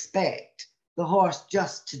cannot expect the horse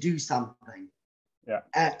just to do something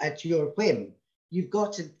at your whim. You've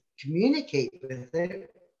got to communicate with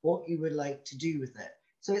it what you would like to do with it.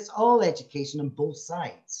 So it's all education on both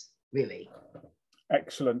sides, really.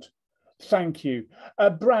 Excellent. Thank you.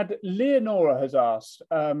 Brad, Leonora has asked,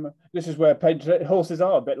 this is where horses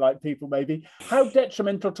are a bit like people maybe, how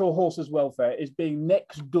detrimental to a horse's welfare is being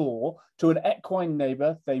next door to an equine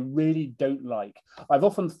neighbour they really don't like? I've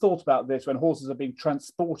often thought about this when horses are being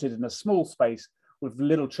transported in a small space with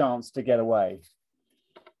little chance to get away.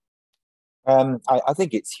 I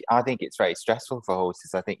think it's very stressful for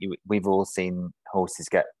horses. I think we've all seen horses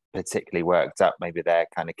get particularly worked up. Maybe they're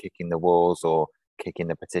kind of kicking the walls or kicking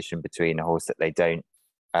the partition between a horse that they don't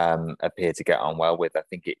appear to get on well with. I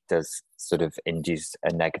think it does sort of induce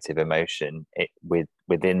a negative emotion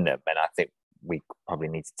within them, and I think we probably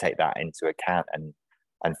need to take that into account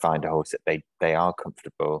and find a horse that they are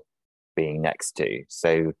comfortable being next to.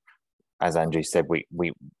 So, as Andrew said,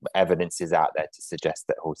 we evidence is out there to suggest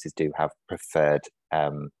that horses do have preferred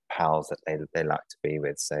pals that they like to be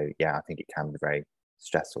with. So yeah, I think it can be very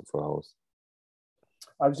stressful for a horse.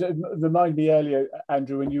 Remind me earlier,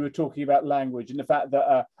 Andrew, when you were talking about language and the fact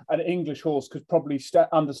that an English horse could probably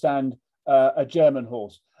understand a German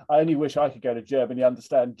horse. I only wish I could go to Germany,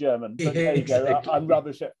 understand German. But there you go. I'm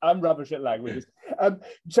rubbish at languages.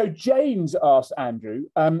 So James asked Andrew,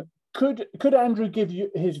 could Andrew give you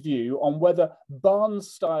his view on whether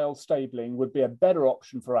barn-style stabling would be a better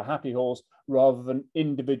option for a happy horse rather than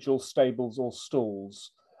individual stables or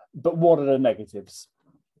stalls? But what are the negatives?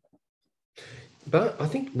 But I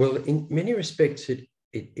think, well, in many respects, it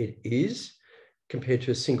is compared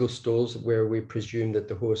to single stalls where we presume that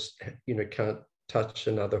the horse, you know, can't touch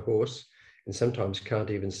another horse, and sometimes can't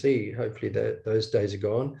even see. Hopefully those days are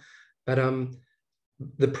gone. But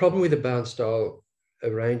the problem with a barn style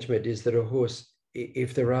arrangement is that a horse,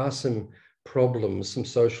 if there are some problems, some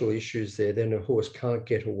social issues there, then a horse can't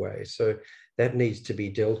get away. So that needs to be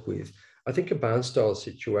dealt with. I think a barn style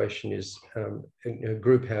situation is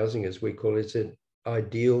group housing, as we call it, is an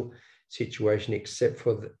ideal situation, except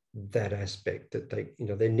for that aspect, that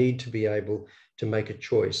they need to be able to make a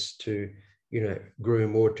choice to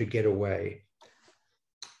groom or to get away.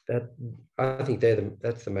 That, I think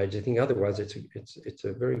that's the major thing. Otherwise, it's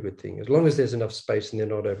a very good thing, as long as there's enough space and they're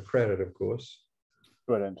not overcrowded, of course.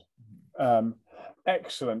 Brilliant.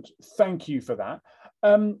 Excellent. Thank you for that.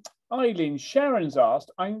 Eileen, Sharon's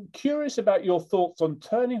asked, I'm curious about your thoughts on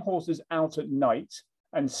turning horses out at night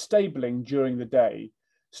and stabling during the day,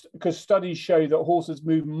 because studies show that horses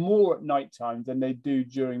move more at night time than they do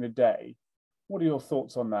during the day. What are your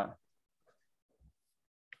thoughts on that?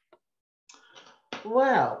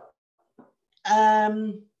 Well,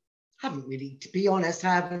 haven't really, to be honest,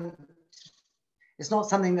 it's not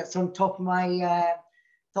something that's on top of my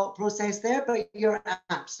thought process there, but you're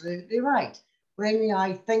absolutely right. When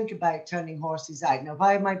I think about turning horses out, now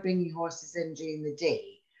why am I bringing horses in during the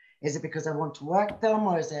day? Is it because I want to work them,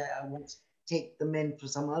 or is it I want to take them in for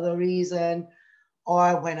some other reason,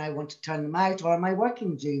 or when I want to turn them out, or am I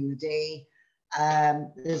working during the day?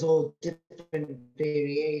 There's all different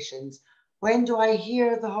variations. When do I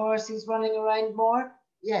hear the horses running around more?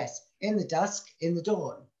 Yes, in the dusk, in the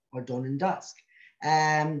dawn, or dawn and dusk.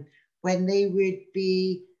 When they would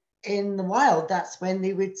be in the wild, that's when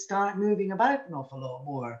they would start moving about an awful lot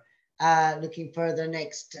more, looking for their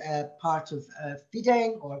next part of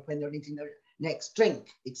feeding, or when they're eating their next drink,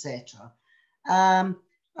 etc.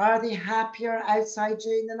 Are they happier outside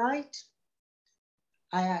during the night?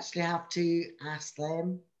 I actually have to ask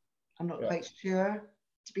them. I'm not quite sure,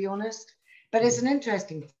 to be honest. But it's an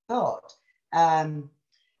interesting thought.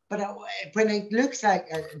 But when it looks like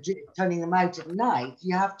turning them out at night,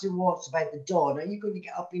 you have to watch about the dawn. Are you going to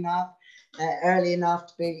get up enough, early enough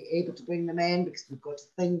to be able to bring them in? Because we've got to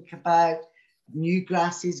think about new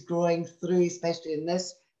grasses growing through, especially in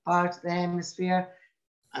this part of the hemisphere.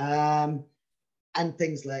 And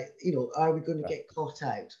things like, are we going to get caught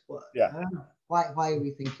out? Why are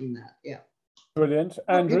we thinking that? Yeah. Brilliant.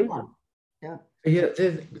 Andrew? Yeah. Yeah,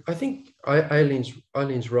 I think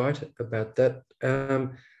Eileen's right about that.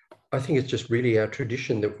 I think it's just really our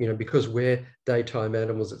tradition that, because we're daytime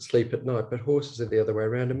animals that sleep at night, but horses are the other way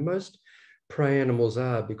around. And most prey animals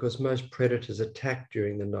are, because most predators attack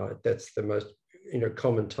during the night. That's the most,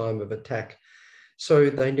 common time of attack. So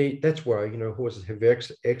that's why, horses have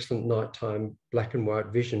excellent nighttime black and white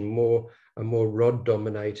vision, a more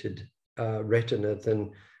rod-dominated retina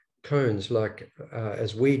than cones, like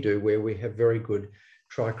as we do, where we have very good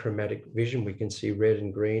trichromatic vision. We can see red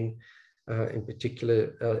and green in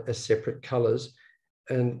particular as separate colors.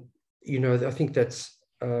 And, I think that's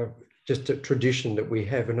just a tradition that we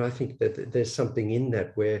have. And I think that there's something in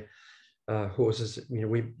that where horses,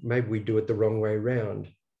 maybe we do it the wrong way around.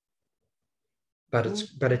 But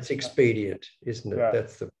it's expedient, isn't it? Yeah.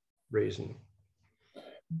 That's the reason.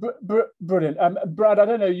 Brilliant. Brad, I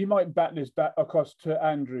don't know, you might bat this back across to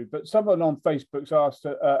Andrew, but someone on Facebook's asked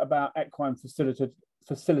about equine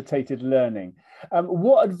facilitated learning.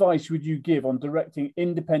 What advice would you give on directing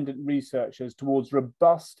independent researchers towards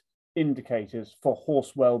robust indicators for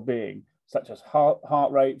horse well-being, such as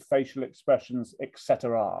heart rate, facial expressions,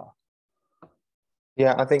 etc.?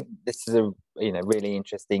 Yeah, I think this is a really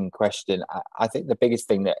interesting question. I think the biggest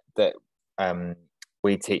thing that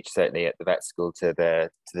we teach, certainly at the vet school, to the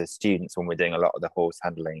students when we're doing a lot of the horse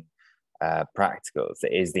handling practicals,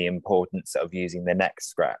 is the importance of using the neck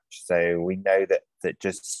scratch. So we know that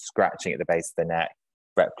just scratching at the base of the neck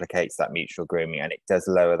replicates that mutual grooming, and it does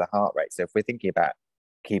lower the heart rate. So if we're thinking about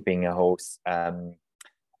keeping a horse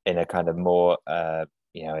in a kind of more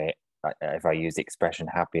if I use the expression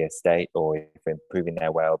happier state, or if we're improving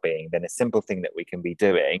their well-being, then a simple thing that we can be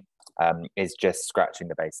doing is just scratching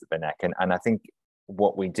the base of the neck. And I think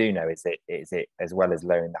what we do know is it as well as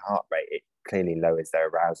lowering the heart rate, it clearly lowers their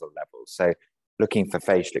arousal levels. So looking for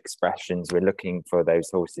facial expressions, we're looking for those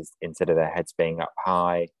horses, instead of their heads being up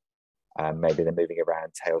high, maybe they're moving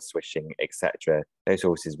around, tail swishing, etc. Those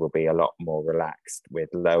horses will be a lot more relaxed with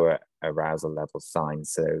lower arousal level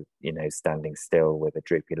signs. So, standing still with a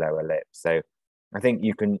droopy lower lip. So I think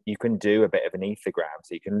you can do a bit of an ethogram.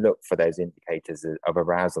 So you can look for those indicators of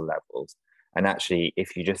arousal levels. And actually,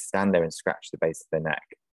 if you just stand there and scratch the base of the neck,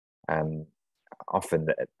 often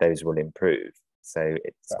those will improve. So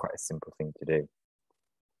it's quite a simple thing to do.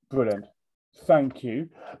 Brilliant. Thank you.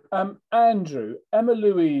 Andrew, Emma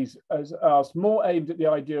Louise has asked, more aimed at the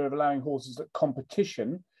idea of allowing horses at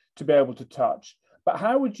competition to be able to touch, but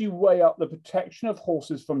how would you weigh up the protection of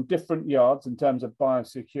horses from different yards in terms of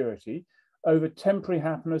biosecurity over temporary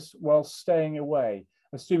happiness while staying away,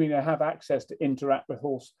 assuming they have access to interact with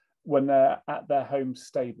horse when they're at their home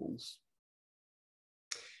stables?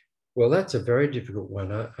 Well, that's a very difficult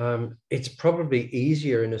one. It's probably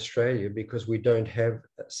easier in Australia because we don't have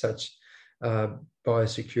such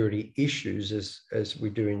biosecurity issues as we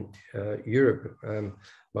do in Europe.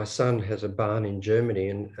 My son has a barn in Germany,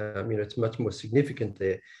 and it's much more significant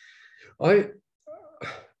there.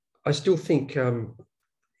 I still think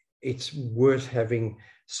it's worth having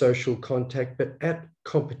social contact, but at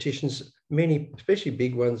competitions, many, especially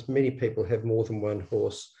big ones, many people have more than one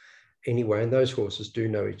horse anyway, and those horses do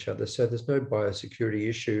know each other, so there's no biosecurity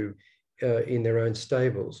issue in their own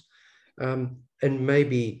stables. And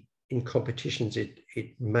maybe in competitions, it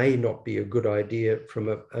may not be a good idea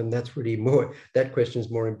and that's really more, that question's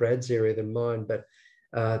more in Brad's area than mine, but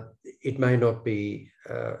it may not be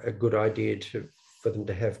a good idea for them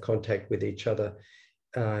to have contact with each other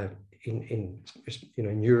in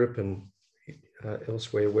Europe and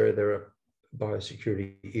elsewhere where there are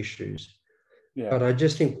biosecurity issues. Yeah. But I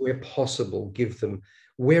just think where possible, give them,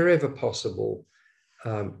 wherever possible,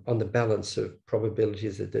 on the balance of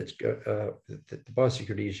probabilities that the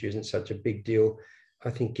biosecurity issue isn't such a big deal, I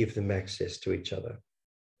think give them access to each other.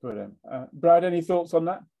 Brilliant. Brad, any thoughts on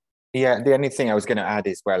that? Yeah, the only thing I was going to add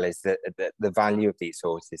as well is that the value of these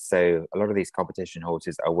horses. So a lot of these competition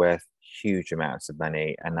horses are worth huge amounts of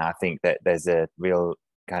money, and I think that there's a real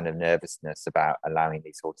kind of nervousness about allowing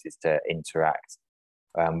these horses to interact.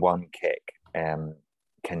 One kick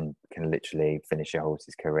can literally finish a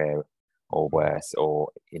horse's career or worse, or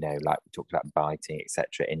like we talked about biting,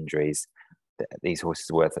 etc., injuries. These horses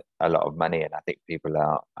are worth a lot of money, and I think people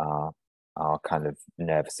are kind of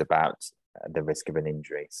nervous about the risk of an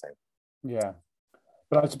injury. So yeah,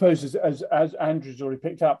 but I suppose as Andrew's already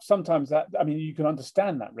picked up, sometimes that, I mean, you can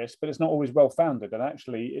understand that risk, but it's not always well founded, and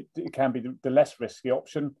actually it can be the less risky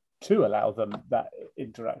option to allow them that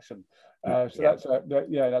interaction. That's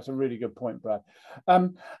a really good point, Brad.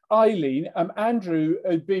 Eileen, Andrew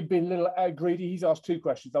has been a little greedy. He's asked two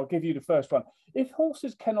questions. I'll give you the first one. If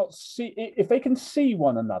horses cannot see, if they can see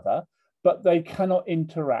one another, but they cannot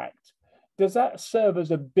interact, does that serve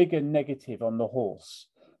as a bigger negative on the horse?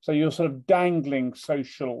 So you're sort of dangling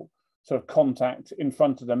social sort of contact in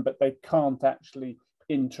front of them, but they can't actually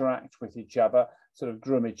interact with each other, sort of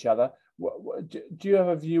groom each other. Do you have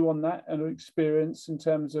a view on that and an experience in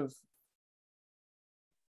terms of?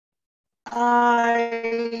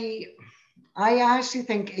 I actually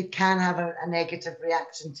think it can have a negative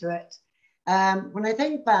reaction to it. When I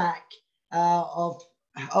think back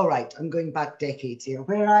all right, I'm going back decades here.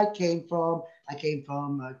 Where I came from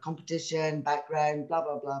a competition background, blah,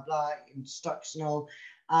 blah, blah, blah, instructional.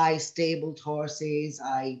 I stabled horses.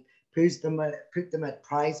 I put them at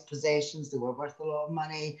prized possessions. They were worth a lot of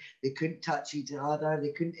money. They couldn't touch each other.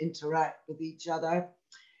 They couldn't interact with each other.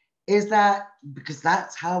 Is that because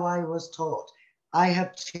that's how I was taught? I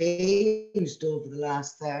have changed over the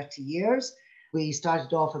last 30 years. We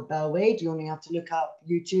started off at Belwade. You only have to look up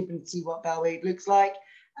YouTube and see what Belwade looks like.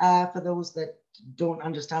 For those that don't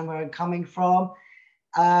understand where I'm coming from,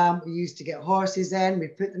 we used to get horses in.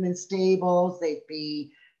 We'd put them in stables.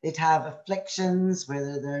 They'd have afflictions,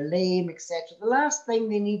 whether they're lame, etc. The last thing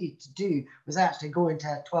they needed to do was actually go into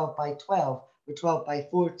a 12 by 12 or 12 by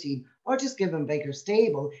 14, or just give them a bigger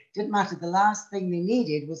stable. Didn't matter. The last thing they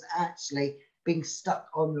needed was actually being stuck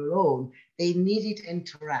on their own. They needed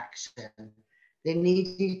interaction. They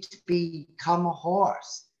needed to become a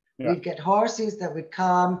horse. Yeah. We'd get horses that would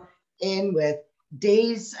come in with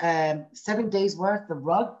days, 7 days worth of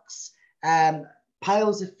rugs,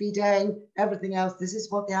 piles of feeding, everything else. This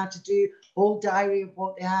is what they had to do, whole diary of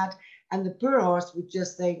what they had. And the poor horse would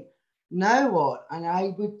just think, now what? And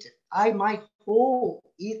my whole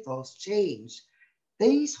ethos changed.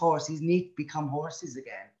 These horses need to become horses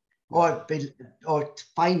again, or to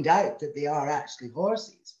find out that they are actually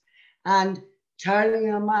horses. And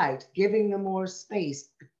turning them out, giving them more space,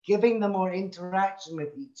 giving them more interaction with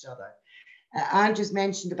each other. Andrew's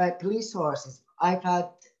mentioned about police horses. I've had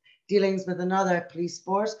dealings with another police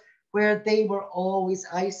force where they were always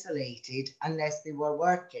isolated unless they were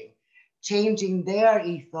working. Changing their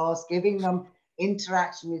ethos, giving them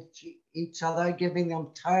interaction with each other, giving them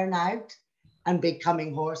turnout and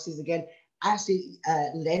becoming horses again, actually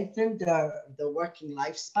lengthened their working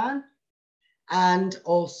lifespan. And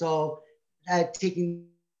also taking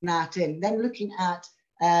that in. Then looking at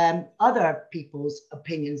other people's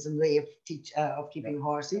opinions and way of keeping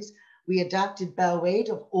horses. We adapted Belwade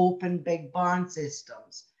of open big barn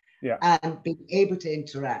systems and being able to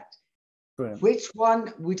interact. Brilliant. Which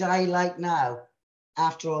one would I like now?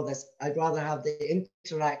 After all this, I'd rather have the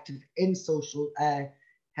interactive in social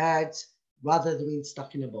herds rather than being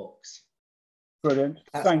stuck in a box. Brilliant.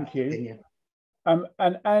 Thank you.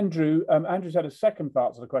 And Andrew, Andrew's had a second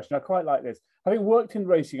part to the question. I quite like this. Having worked in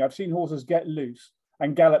racing, I've seen horses get loose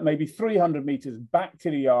and gallop maybe 300 meters back to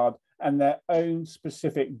the yard and their own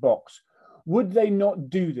specific box. Would they not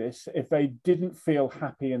do this if they didn't feel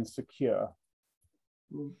happy and secure?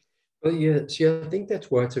 Well, yeah, see, I think that's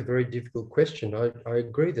why it's a very difficult question. I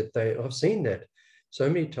agree that I've seen that so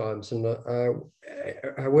many times. And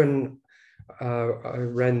when I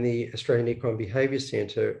ran the Australian Equine Behaviour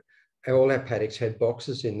Centre, all our paddocks had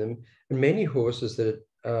boxes in them, and many horses that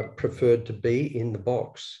preferred to be in the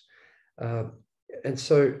box. And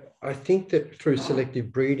so I think that through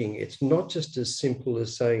selective breeding, it's not just as simple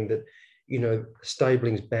as saying that, you know,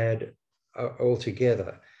 stabling's bad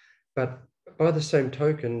altogether, but by the same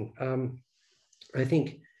token, I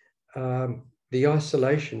think the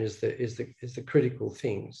isolation is the critical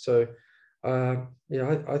thing. So, I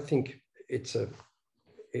think it's a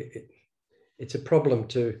problem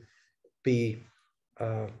to be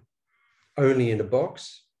only in a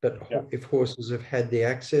box. But if horses have had the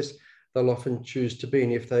access, they'll often choose to be.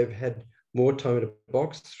 And if they've had more time in a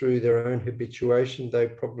box through their own habituation, they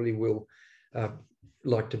probably will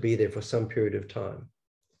like to be there for some period of time.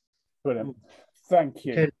 Brilliant. Thank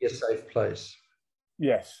you. It can be a safe place.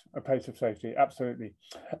 Yes, a place of safety, absolutely.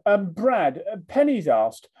 Brad, Penny's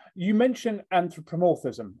asked, you mentioned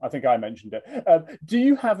anthropomorphism. I think I mentioned it. Do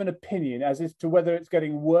you have an opinion as to whether it's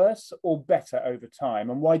getting worse or better over time?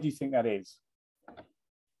 And why do you think that is?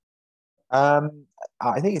 I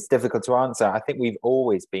think it's difficult to answer. I think we've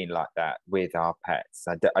always been like that with our pets.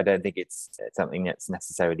 I don't think it's something that's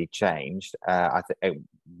necessarily changed. I think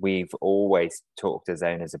we've always talked as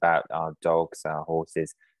owners about our dogs, our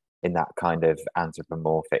horses, in that kind of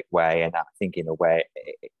anthropomorphic way. And I think in a way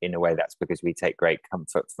that's because we take great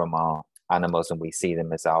comfort from our animals and we see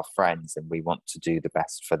them as our friends and we want to do the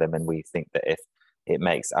best for them. And we think that if it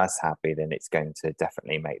makes us happy, then it's going to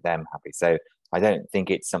definitely make them happy. So I don't think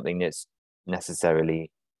it's something that's necessarily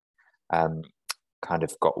kind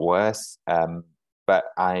of got worse, but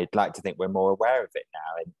I'd like to think we're more aware of it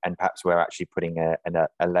now, and perhaps we're actually putting a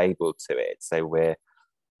label to it, so we're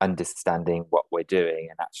understanding what we're doing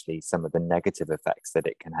and actually some of the negative effects that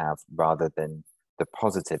it can have rather than the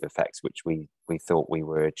positive effects which we thought we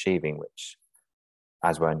were achieving, which,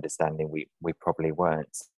 as we're understanding, we probably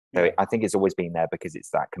weren't. So I think it's always been there because it's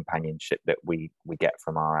that companionship that we get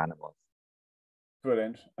from our animals.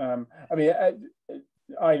 Brilliant. I mean,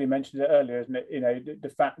 Eileen mentioned it earlier, isn't it? You know, the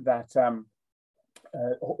fact that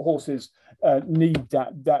horses need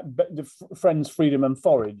the friends, freedom, and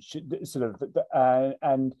forage, sort of,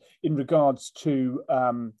 and in regards to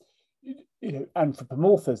you know,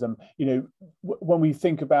 anthropomorphism, you know, when we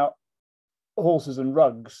think about horses and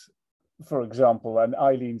rugs, for example, and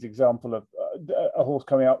Eileen's example of a horse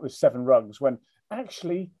coming out with 7 rugs, when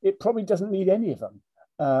actually it probably doesn't need any of them.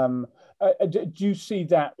 Do you see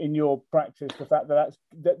that in your practice, the fact that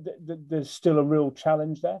there's still a real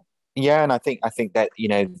challenge there? Yeah, and I think that, you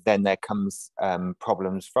know, then there comes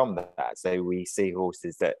problems from that. So we see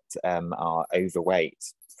horses that are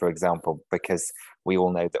overweight, for example, because we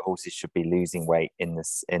all know that horses should be losing weight in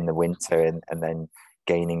the winter and then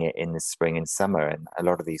gaining it in the spring and summer. And a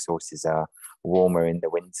lot of these horses are warmer in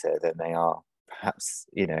the winter than they are perhaps,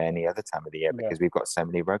 you know, any other time of the year, because we've got so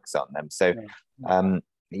many rugs on them. So I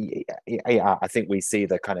think we see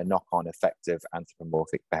the kind of knock-on effect of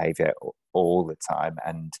anthropomorphic behavior all the time.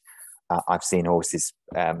 And I've seen horses,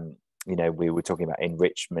 you know, we were talking about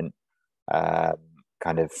enrichment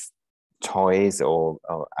kind of toys,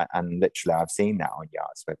 and literally I've seen that on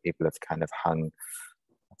yards where people have kind of hung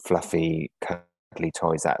fluffy, cuddly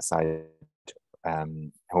toys outside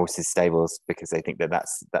horses' stables because they think that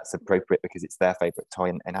that's appropriate because it's their favorite toy,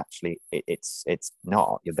 and actually it's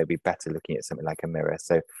not. They'd be better looking at something like a mirror.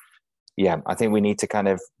 So yeah, I think we need to kind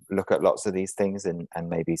of look at lots of these things and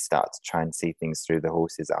maybe start to try and see things through the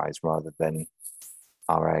horse's eyes rather than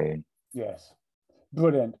our own. Yes,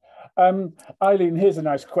 brilliant. Eileen, here's a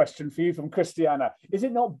nice question for you from Christiana. Is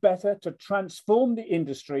it not better to transform the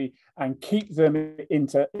industry and keep them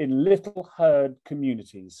in little herd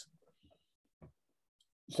communities?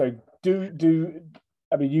 So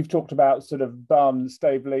I mean, you've talked about sort of barn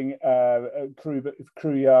stabling,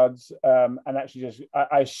 crew yards, and actually just,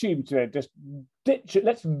 I assume today, just ditch it.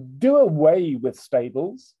 Let's do away with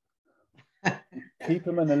stables. Keep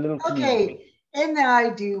them in a little community. Okay, in the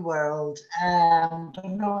ideal world, but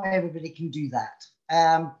not everybody can do that.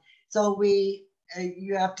 So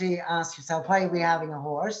you have to ask yourself, why are we having a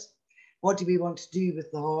horse? What do we want to do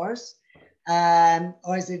with the horse?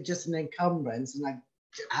 Or is it just an encumbrance and I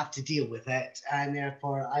have to deal with it? And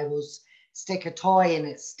therefore I will stick a toy in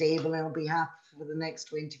its stable and it'll be happy for the next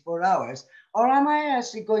 24 hours. Or am I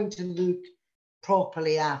actually going to look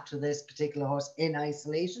properly after this particular horse in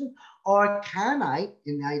isolation? Or can I,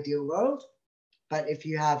 in the ideal world, but if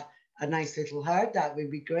you have a nice little herd, that would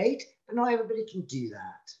be great, but not everybody can do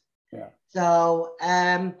that. Yeah. So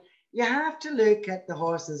you have to look at the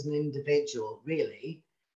horse as an individual, really,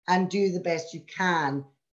 and do the best you can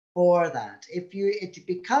for that. If it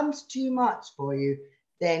becomes too much for you,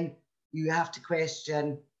 then you have to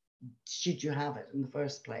question, should you have it in the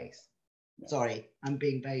first place? Yeah. Sorry, I'm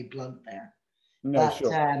being very blunt there. No, but,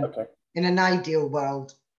 sure. Okay. In an ideal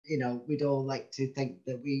world, you know, we'd all like to think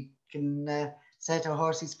that we can set our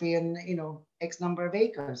horses free in, you know, X number of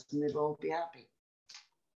acres and they'll all be happy.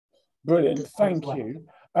 Brilliant, thank you.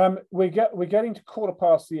 We're getting to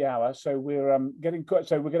 1:15, so we're getting good.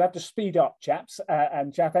 So we're going to have to speed up, chaps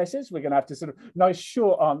and chapesses. We're going to have to sort of nice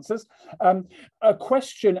short answers. A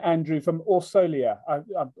question, Andrew, from Orsolia. I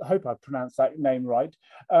hope I pronounced that name right.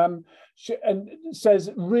 And says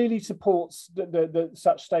really supports the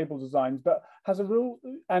such stable designs, but has a real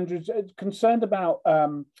Andrew's concerned about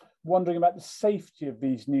wondering about the safety of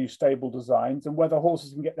these new stable designs and whether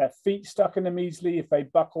horses can get their feet stuck in them easily if they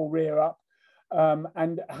buck or rear up.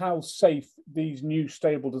 And how safe these new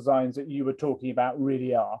stable designs that you were talking about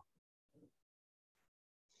really are.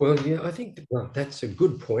 Well, yeah, I think that's a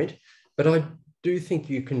good point, but I do think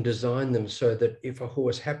you can design them so that if a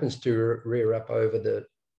horse happens to rear up over the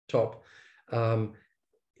top,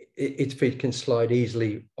 its feet can slide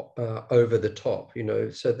easily over the top, you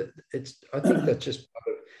know, so that I think that's just part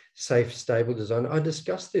of safe, stable design. I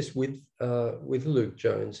discussed this with Luke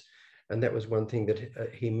Jones, and that was one thing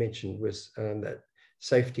that he mentioned was that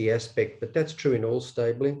safety aspect, but that's true in all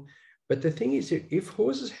stabling. But the thing is, if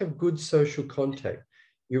horses have good social contact,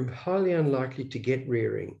 you're highly unlikely to get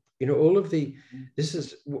rearing. You know, this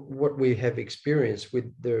is what we have experienced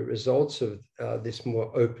with the results of this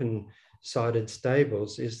more open-sided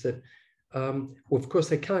stables is that, well, of course,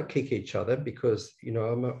 they can't kick each other because, you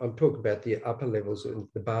know, I'm talking about the upper levels of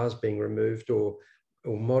the bars being removed or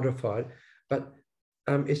modified, but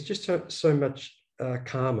it's just so much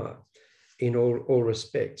calmer in all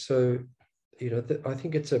respects. So, you know, I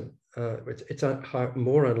think it's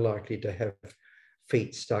more unlikely to have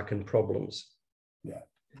feet stuck and problems. Yeah,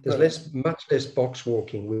 there's much less box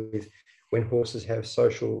walking when horses have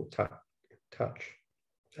social touch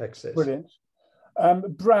access. Brilliant.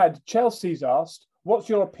 Brad, Chelsea's asked, what's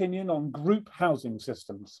your opinion on group housing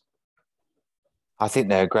systems? I think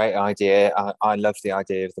they're a great idea. I love the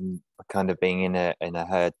idea of them kind of being in a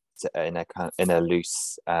herd, in a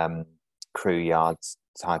loose crew yard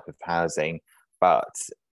type of housing, but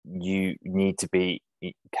you need to be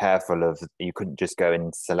careful of, you couldn't just go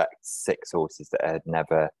and select 6 horses that had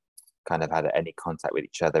never kind of had any contact with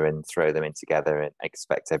each other and throw them in together and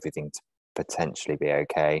expect everything to potentially be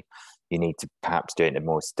okay. You need to perhaps do it in a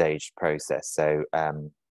more staged process. So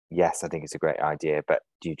yes, I think it's a great idea, but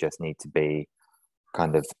you just need to be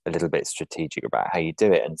kind of a little bit strategic about how you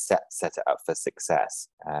do it and set it up for success.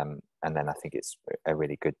 And then I think it's a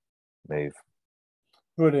really good move.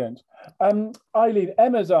 Brilliant. Eileen,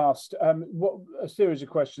 Emma's asked a series of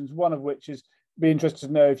questions, one of which is be interested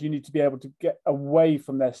to know if you need to be able to get away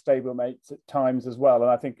from their stablemate at times as well. And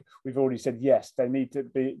I think we've already said, yes, they need to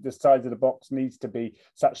be, the size of the box needs to be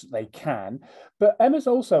such that they can. But Emma's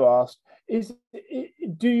also asked,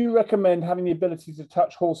 do you recommend having the ability to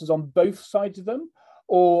touch horses on both sides of them,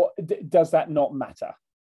 or does that not matter?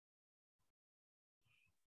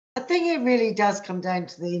 I think it really does come down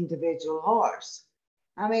to the individual horse.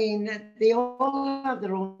 I mean, they all have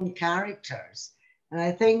their own characters. And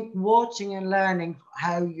I think watching and learning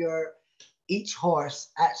how each horse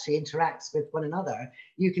actually interacts with one another,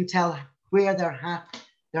 you can tell where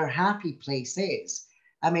their happy place is.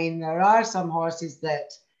 I mean, there are some horses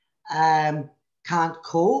that can't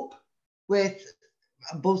cope with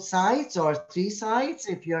both sides or 3 sides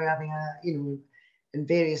if you're having in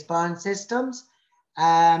various barn systems.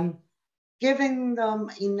 Giving them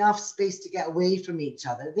enough space to get away from each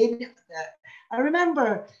other. I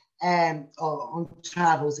remember on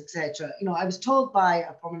travels, etc. I was told by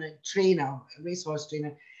a prominent trainer, a racehorse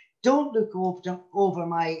trainer, don't look over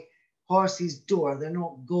my horse's door. They're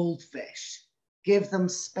not goldfish. Give them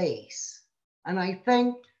space. And I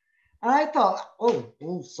think And I thought,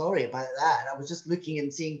 oh, sorry about that. I was just looking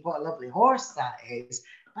and seeing what a lovely horse that is.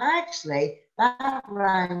 But actually, that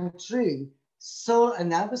rang true. So,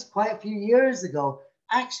 and that was quite a few years ago.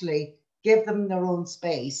 Actually, give them their own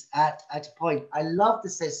space at a point. I love the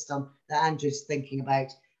system that Andrew's thinking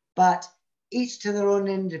about, but each to their own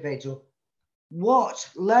individual. Watch,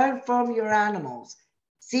 learn from your animals,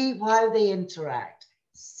 see how they interact,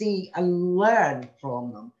 see and learn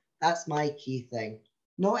from them. That's my key thing.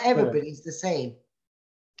 Not everybody's the same.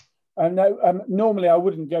 No, normally I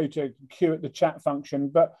wouldn't go to Q at the chat function,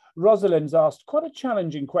 but Rosalind's asked quite a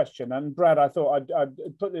challenging question. And Brad, I thought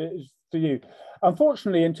I'd put this to you.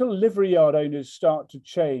 Unfortunately, until livery yard owners start to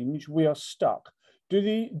change, we are stuck. Do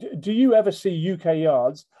you ever see UK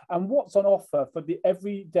yards? And what's on offer for the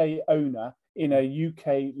everyday owner in a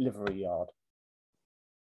UK livery yard?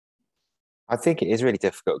 I think it is really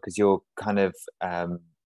difficult because you're kind of,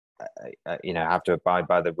 have to abide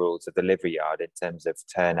by the rules of the livery yard in terms of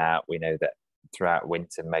turnout. We know that throughout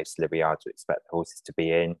winter, most livery yards would expect the horses to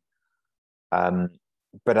be in.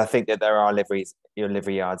 But I think that there are livery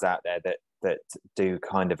yards out there that do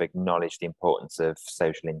kind of acknowledge the importance of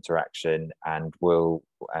social interaction and will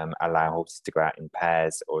allow horses to go out in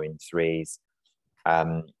pairs or in threes.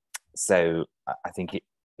 So I think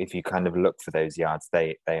if you kind of look for those yards,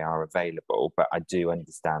 they are available. But I do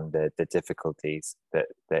understand the difficulties that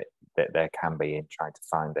there can be in trying to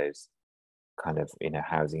find those kind of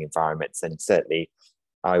housing environments. And certainly,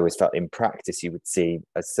 I always felt in practice you would see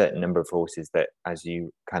a certain number of horses that, as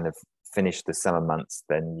you kind of finished the summer months,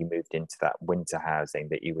 then you moved into that winter housing,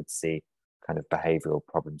 that you would see kind of behavioural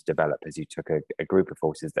problems develop as you took a group of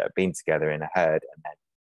horses that have been together in a herd and then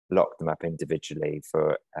locked them up individually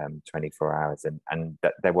for 24 hours. And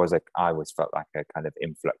that there was I always felt like a kind of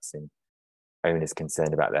influx in owners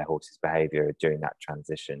concerned about their horses' behaviour during that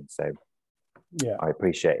transition. So yeah, I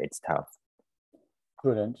appreciate it's tough.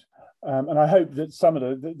 Brilliant. And I hope that some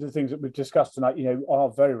of the things that we've discussed tonight, are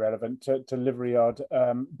very relevant to livery yard,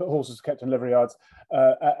 but horses kept in livery yards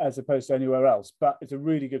as opposed to anywhere else. But it's a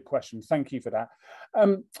really good question. Thank you for that.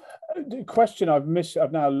 The question I've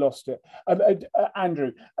now lost it.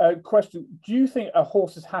 Andrew, question: do you think a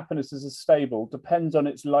horse's happiness as a stable depends on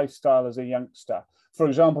its lifestyle as a youngster? For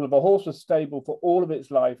example, if a horse was stable for all of its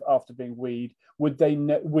life after being weaned, would they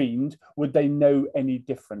know any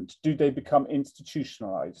different? Do they become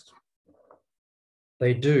institutionalized?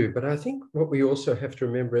 They do, but I think what we also have to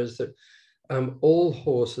remember is that all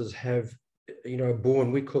horses have,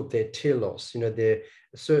 born, we call it their telos, their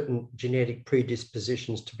certain genetic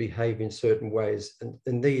predispositions to behave in certain ways.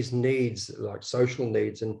 And these needs, like social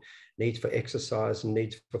needs and needs for exercise and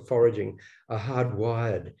needs for foraging, are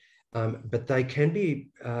hardwired. But they can be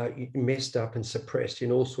messed up and suppressed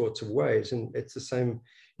in all sorts of ways. And it's the same,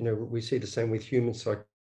 we see the same with human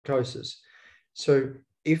psychosis. So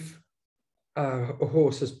if a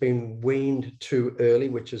horse has been weaned too early,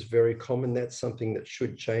 which is very common, that's something that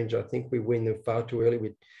should change. I think we wean them far too early.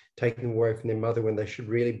 We take them away from their mother when they should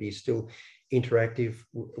really be still interactive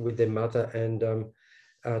with their mother and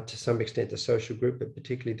to some extent the social group, but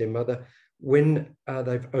particularly their mother. When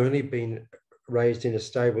they've only been raised in a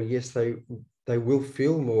stable, yes, they will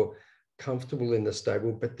feel more comfortable in the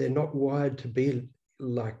stable, but they're not wired to be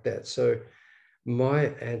like that. So my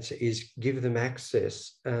answer is give them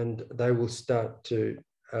access and they will start to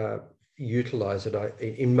utilize it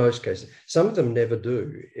in most cases. Some of them never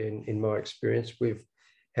do, in my experience. We've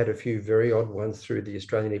had a few very odd ones through the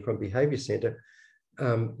Australian Equine Behaviour Centre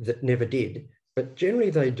that never did, but generally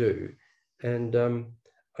they do. And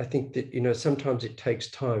I think that, sometimes it takes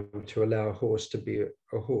time to allow a horse to be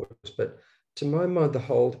a horse. But to my mind, the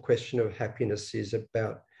whole question of happiness is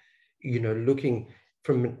about, looking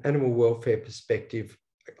from an animal welfare perspective,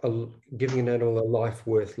 giving an animal a life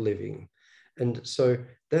worth living. And so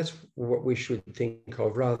that's what we should think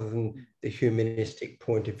of, rather than the humanistic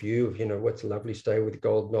point of view of, what's a lovely stable with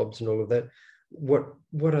gold knobs and all of that.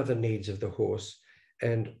 What are the needs of the horse?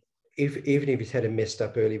 And even if he's had a messed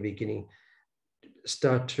up early beginning,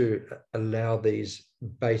 start to allow these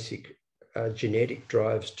basic genetic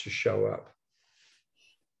drives to show up.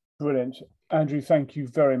 Brilliant. Andrew, thank you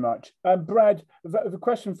very much. Brad, the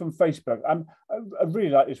question from Facebook, I really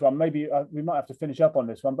like this one. Maybe we might have to finish up on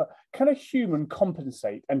this one, but can a human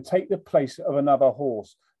compensate and take the place of another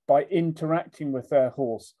horse by interacting with their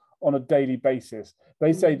horse on a daily basis?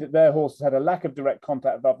 They say that their horse has had a lack of direct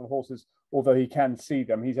contact with other horses, although he can see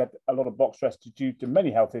them. He's had a lot of box stress due to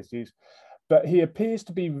many health issues, but he appears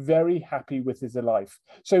to be very happy with his life.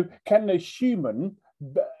 So can a human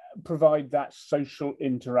provide that social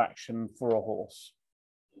interaction for a horse?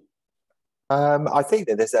 I think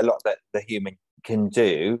that there's a lot that the human can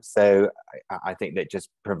do. So I think that just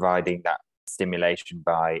providing that stimulation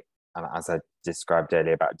by, as I described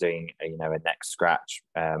earlier, about doing a neck scratch,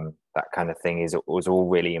 that kind of thing was all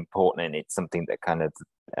really important, and it's something that kind of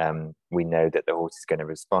we know that the horse is going to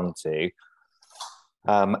respond to.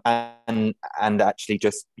 And actually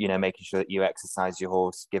just making sure that you exercise your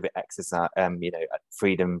horse, give it exercise,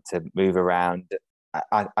 freedom to move around.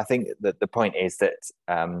 I think that the point is that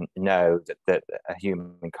that a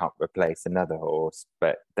human can't replace another horse,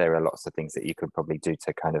 but there are lots of things that you could probably do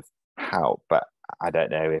to kind of help. But I don't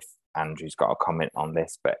know if Andrew's got a comment on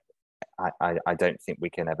this, but I don't think we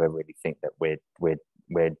can ever really think that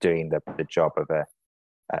we're doing the job of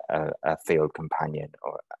a field companion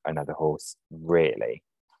or another horse, really.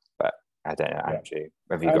 But I don't know, Andrew.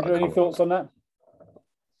 Have you got any thoughts on that?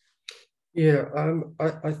 Yeah,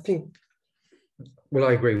 I think. Well,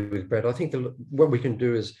 I agree with Brad. I think what we can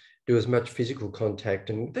do is do as much physical contact,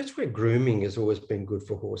 and that's where grooming has always been good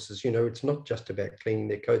for horses. It's not just about cleaning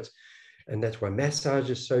their coats, and that's why massage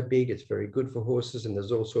is so big. It's very good for horses, and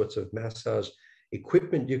there's all sorts of massage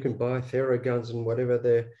equipment you can buy, Theraguns and whatever.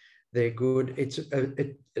 They're good.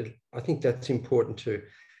 I think that's important to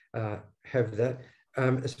have that.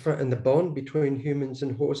 And the bond between humans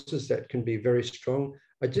and horses, that can be very strong.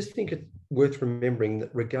 I just think it's worth remembering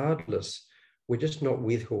that regardless, we're just not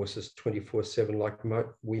with horses 24/7 like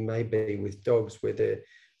we may be with dogs, where they're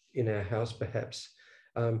in our house perhaps.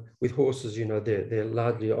 With horses, they're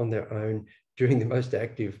largely on their own during the most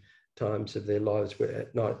active times of their lives,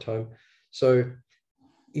 at night time. So,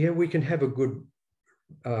 yeah, we can have a good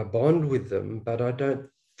bond with them, but I don't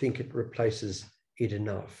think it replaces it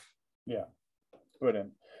enough. Yeah,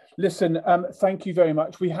 brilliant. Listen, thank you very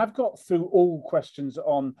much. We have got through all questions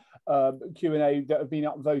on Q&A that have been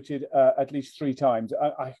upvoted at least 3 times.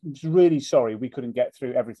 I'm really sorry we couldn't get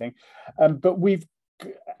through everything, but we've,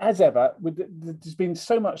 as ever, there's been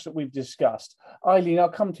so much that we've discussed. Eileen, I'll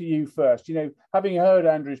come to you first. Having heard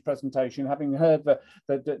Andrew's presentation, having heard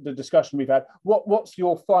the discussion we've had, what's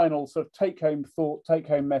your final sort of take-home thought,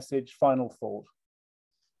 take-home message, final thought?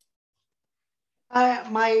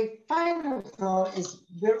 My final thought is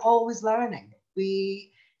we're always learning.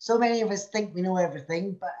 So many of us think we know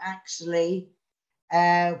everything, but actually,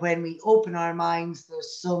 when we open our minds,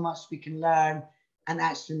 there's so much we can learn and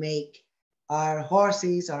actually make our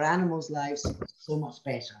horses, our animals' lives so much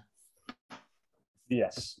better.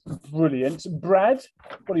 Yes, brilliant. Brad,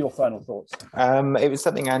 what are your final thoughts? It was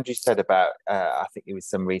something Andrew said about, I think it was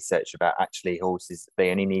some research about actually horses,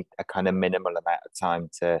 they only need a kind of minimal amount of time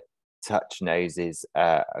to touch noses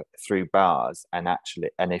through bars, and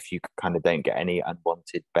if you kind of don't get any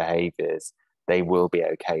unwanted behaviours, they will be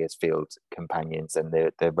okay as field companions, and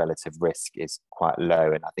the relative risk is quite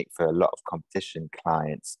low. And I think for a lot of competition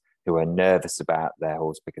clients who are nervous about their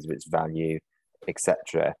horse because of its value,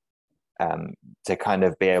 etc., to kind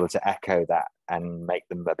of be able to echo that and make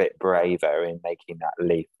them a bit braver in making that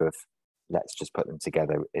leap of let's just put them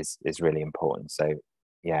together is really important. So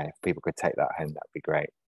yeah, if people could take that home, that'd be great.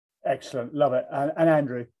 Excellent, love it. And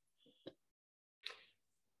Andrew?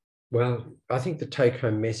 Well, I think the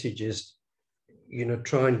take-home message is,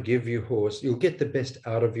 try and give your horse, you'll get the best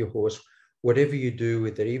out of your horse, whatever you do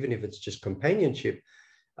with it, even if it's just companionship,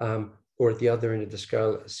 or at the other end of the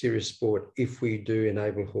scale, serious sport, if we do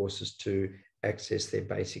enable horses to access their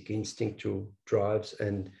basic instinctual drives.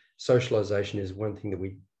 And socialization is one thing that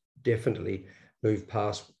we definitely move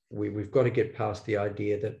past. We've got to get past the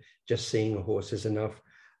idea that just seeing a horse is enough.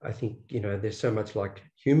 I think, there's so much like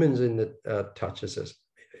humans in that touches us,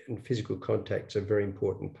 and physical contact's a very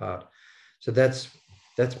important part. So that's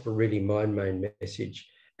really my main message.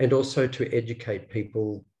 And also to educate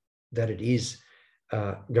people that it is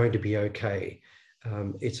going to be okay.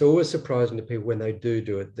 It's always surprising to people when they do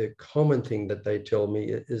it. The common thing that they tell me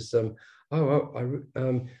is,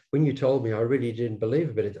 when you told me, I really didn't believe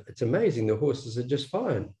it, but it's amazing. The horses are just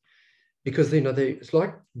fine. Because it's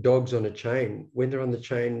like dogs on a chain. When they're on the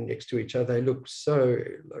chain next to each other, they look so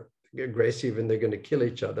aggressive and they're going to kill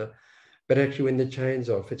each other. But actually, when the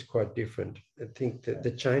chain's off, it's quite different. I think that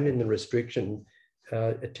the chain and the restriction,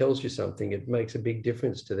 it tells you something. It makes a big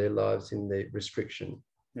difference to their lives in the restriction.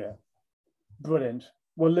 Yeah, brilliant.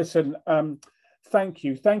 Well, listen, thank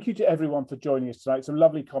you to everyone for joining us tonight. Some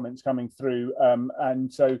lovely comments coming through,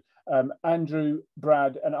 and so Andrew,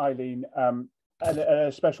 Brad, and Eileen. And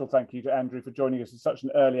a special thank you to Andrew for joining us at such an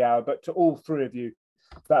early hour, but to all 3 of you,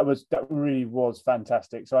 that really was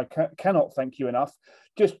fantastic. So I cannot thank you enough.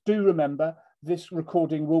 Just do remember, this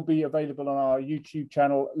recording will be available on our YouTube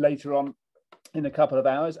channel later on in a couple of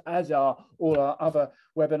hours, as are all our other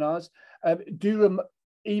webinars.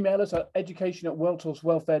 email us at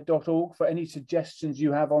education@worldhorsewelfare.org for any suggestions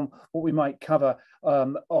you have on what we might cover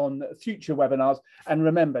on future webinars. And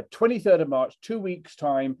remember, 23rd of March, 2 weeks'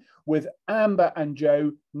 time, with Amber and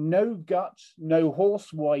Joe. No guts, no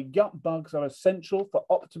horse. Why gut bugs are essential for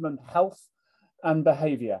optimum health and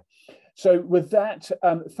behaviour. So with that,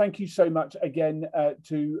 thank you so much again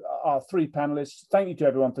to our 3 panelists. Thank you to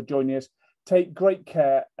everyone for joining us. Take great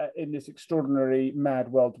care in this extraordinary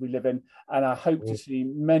mad world we live in, and I hope to see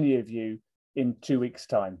many of you in 2 weeks'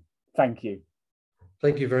 time. Thank you.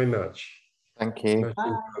 Thank you very much. Thank you. Most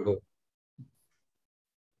enjoyable.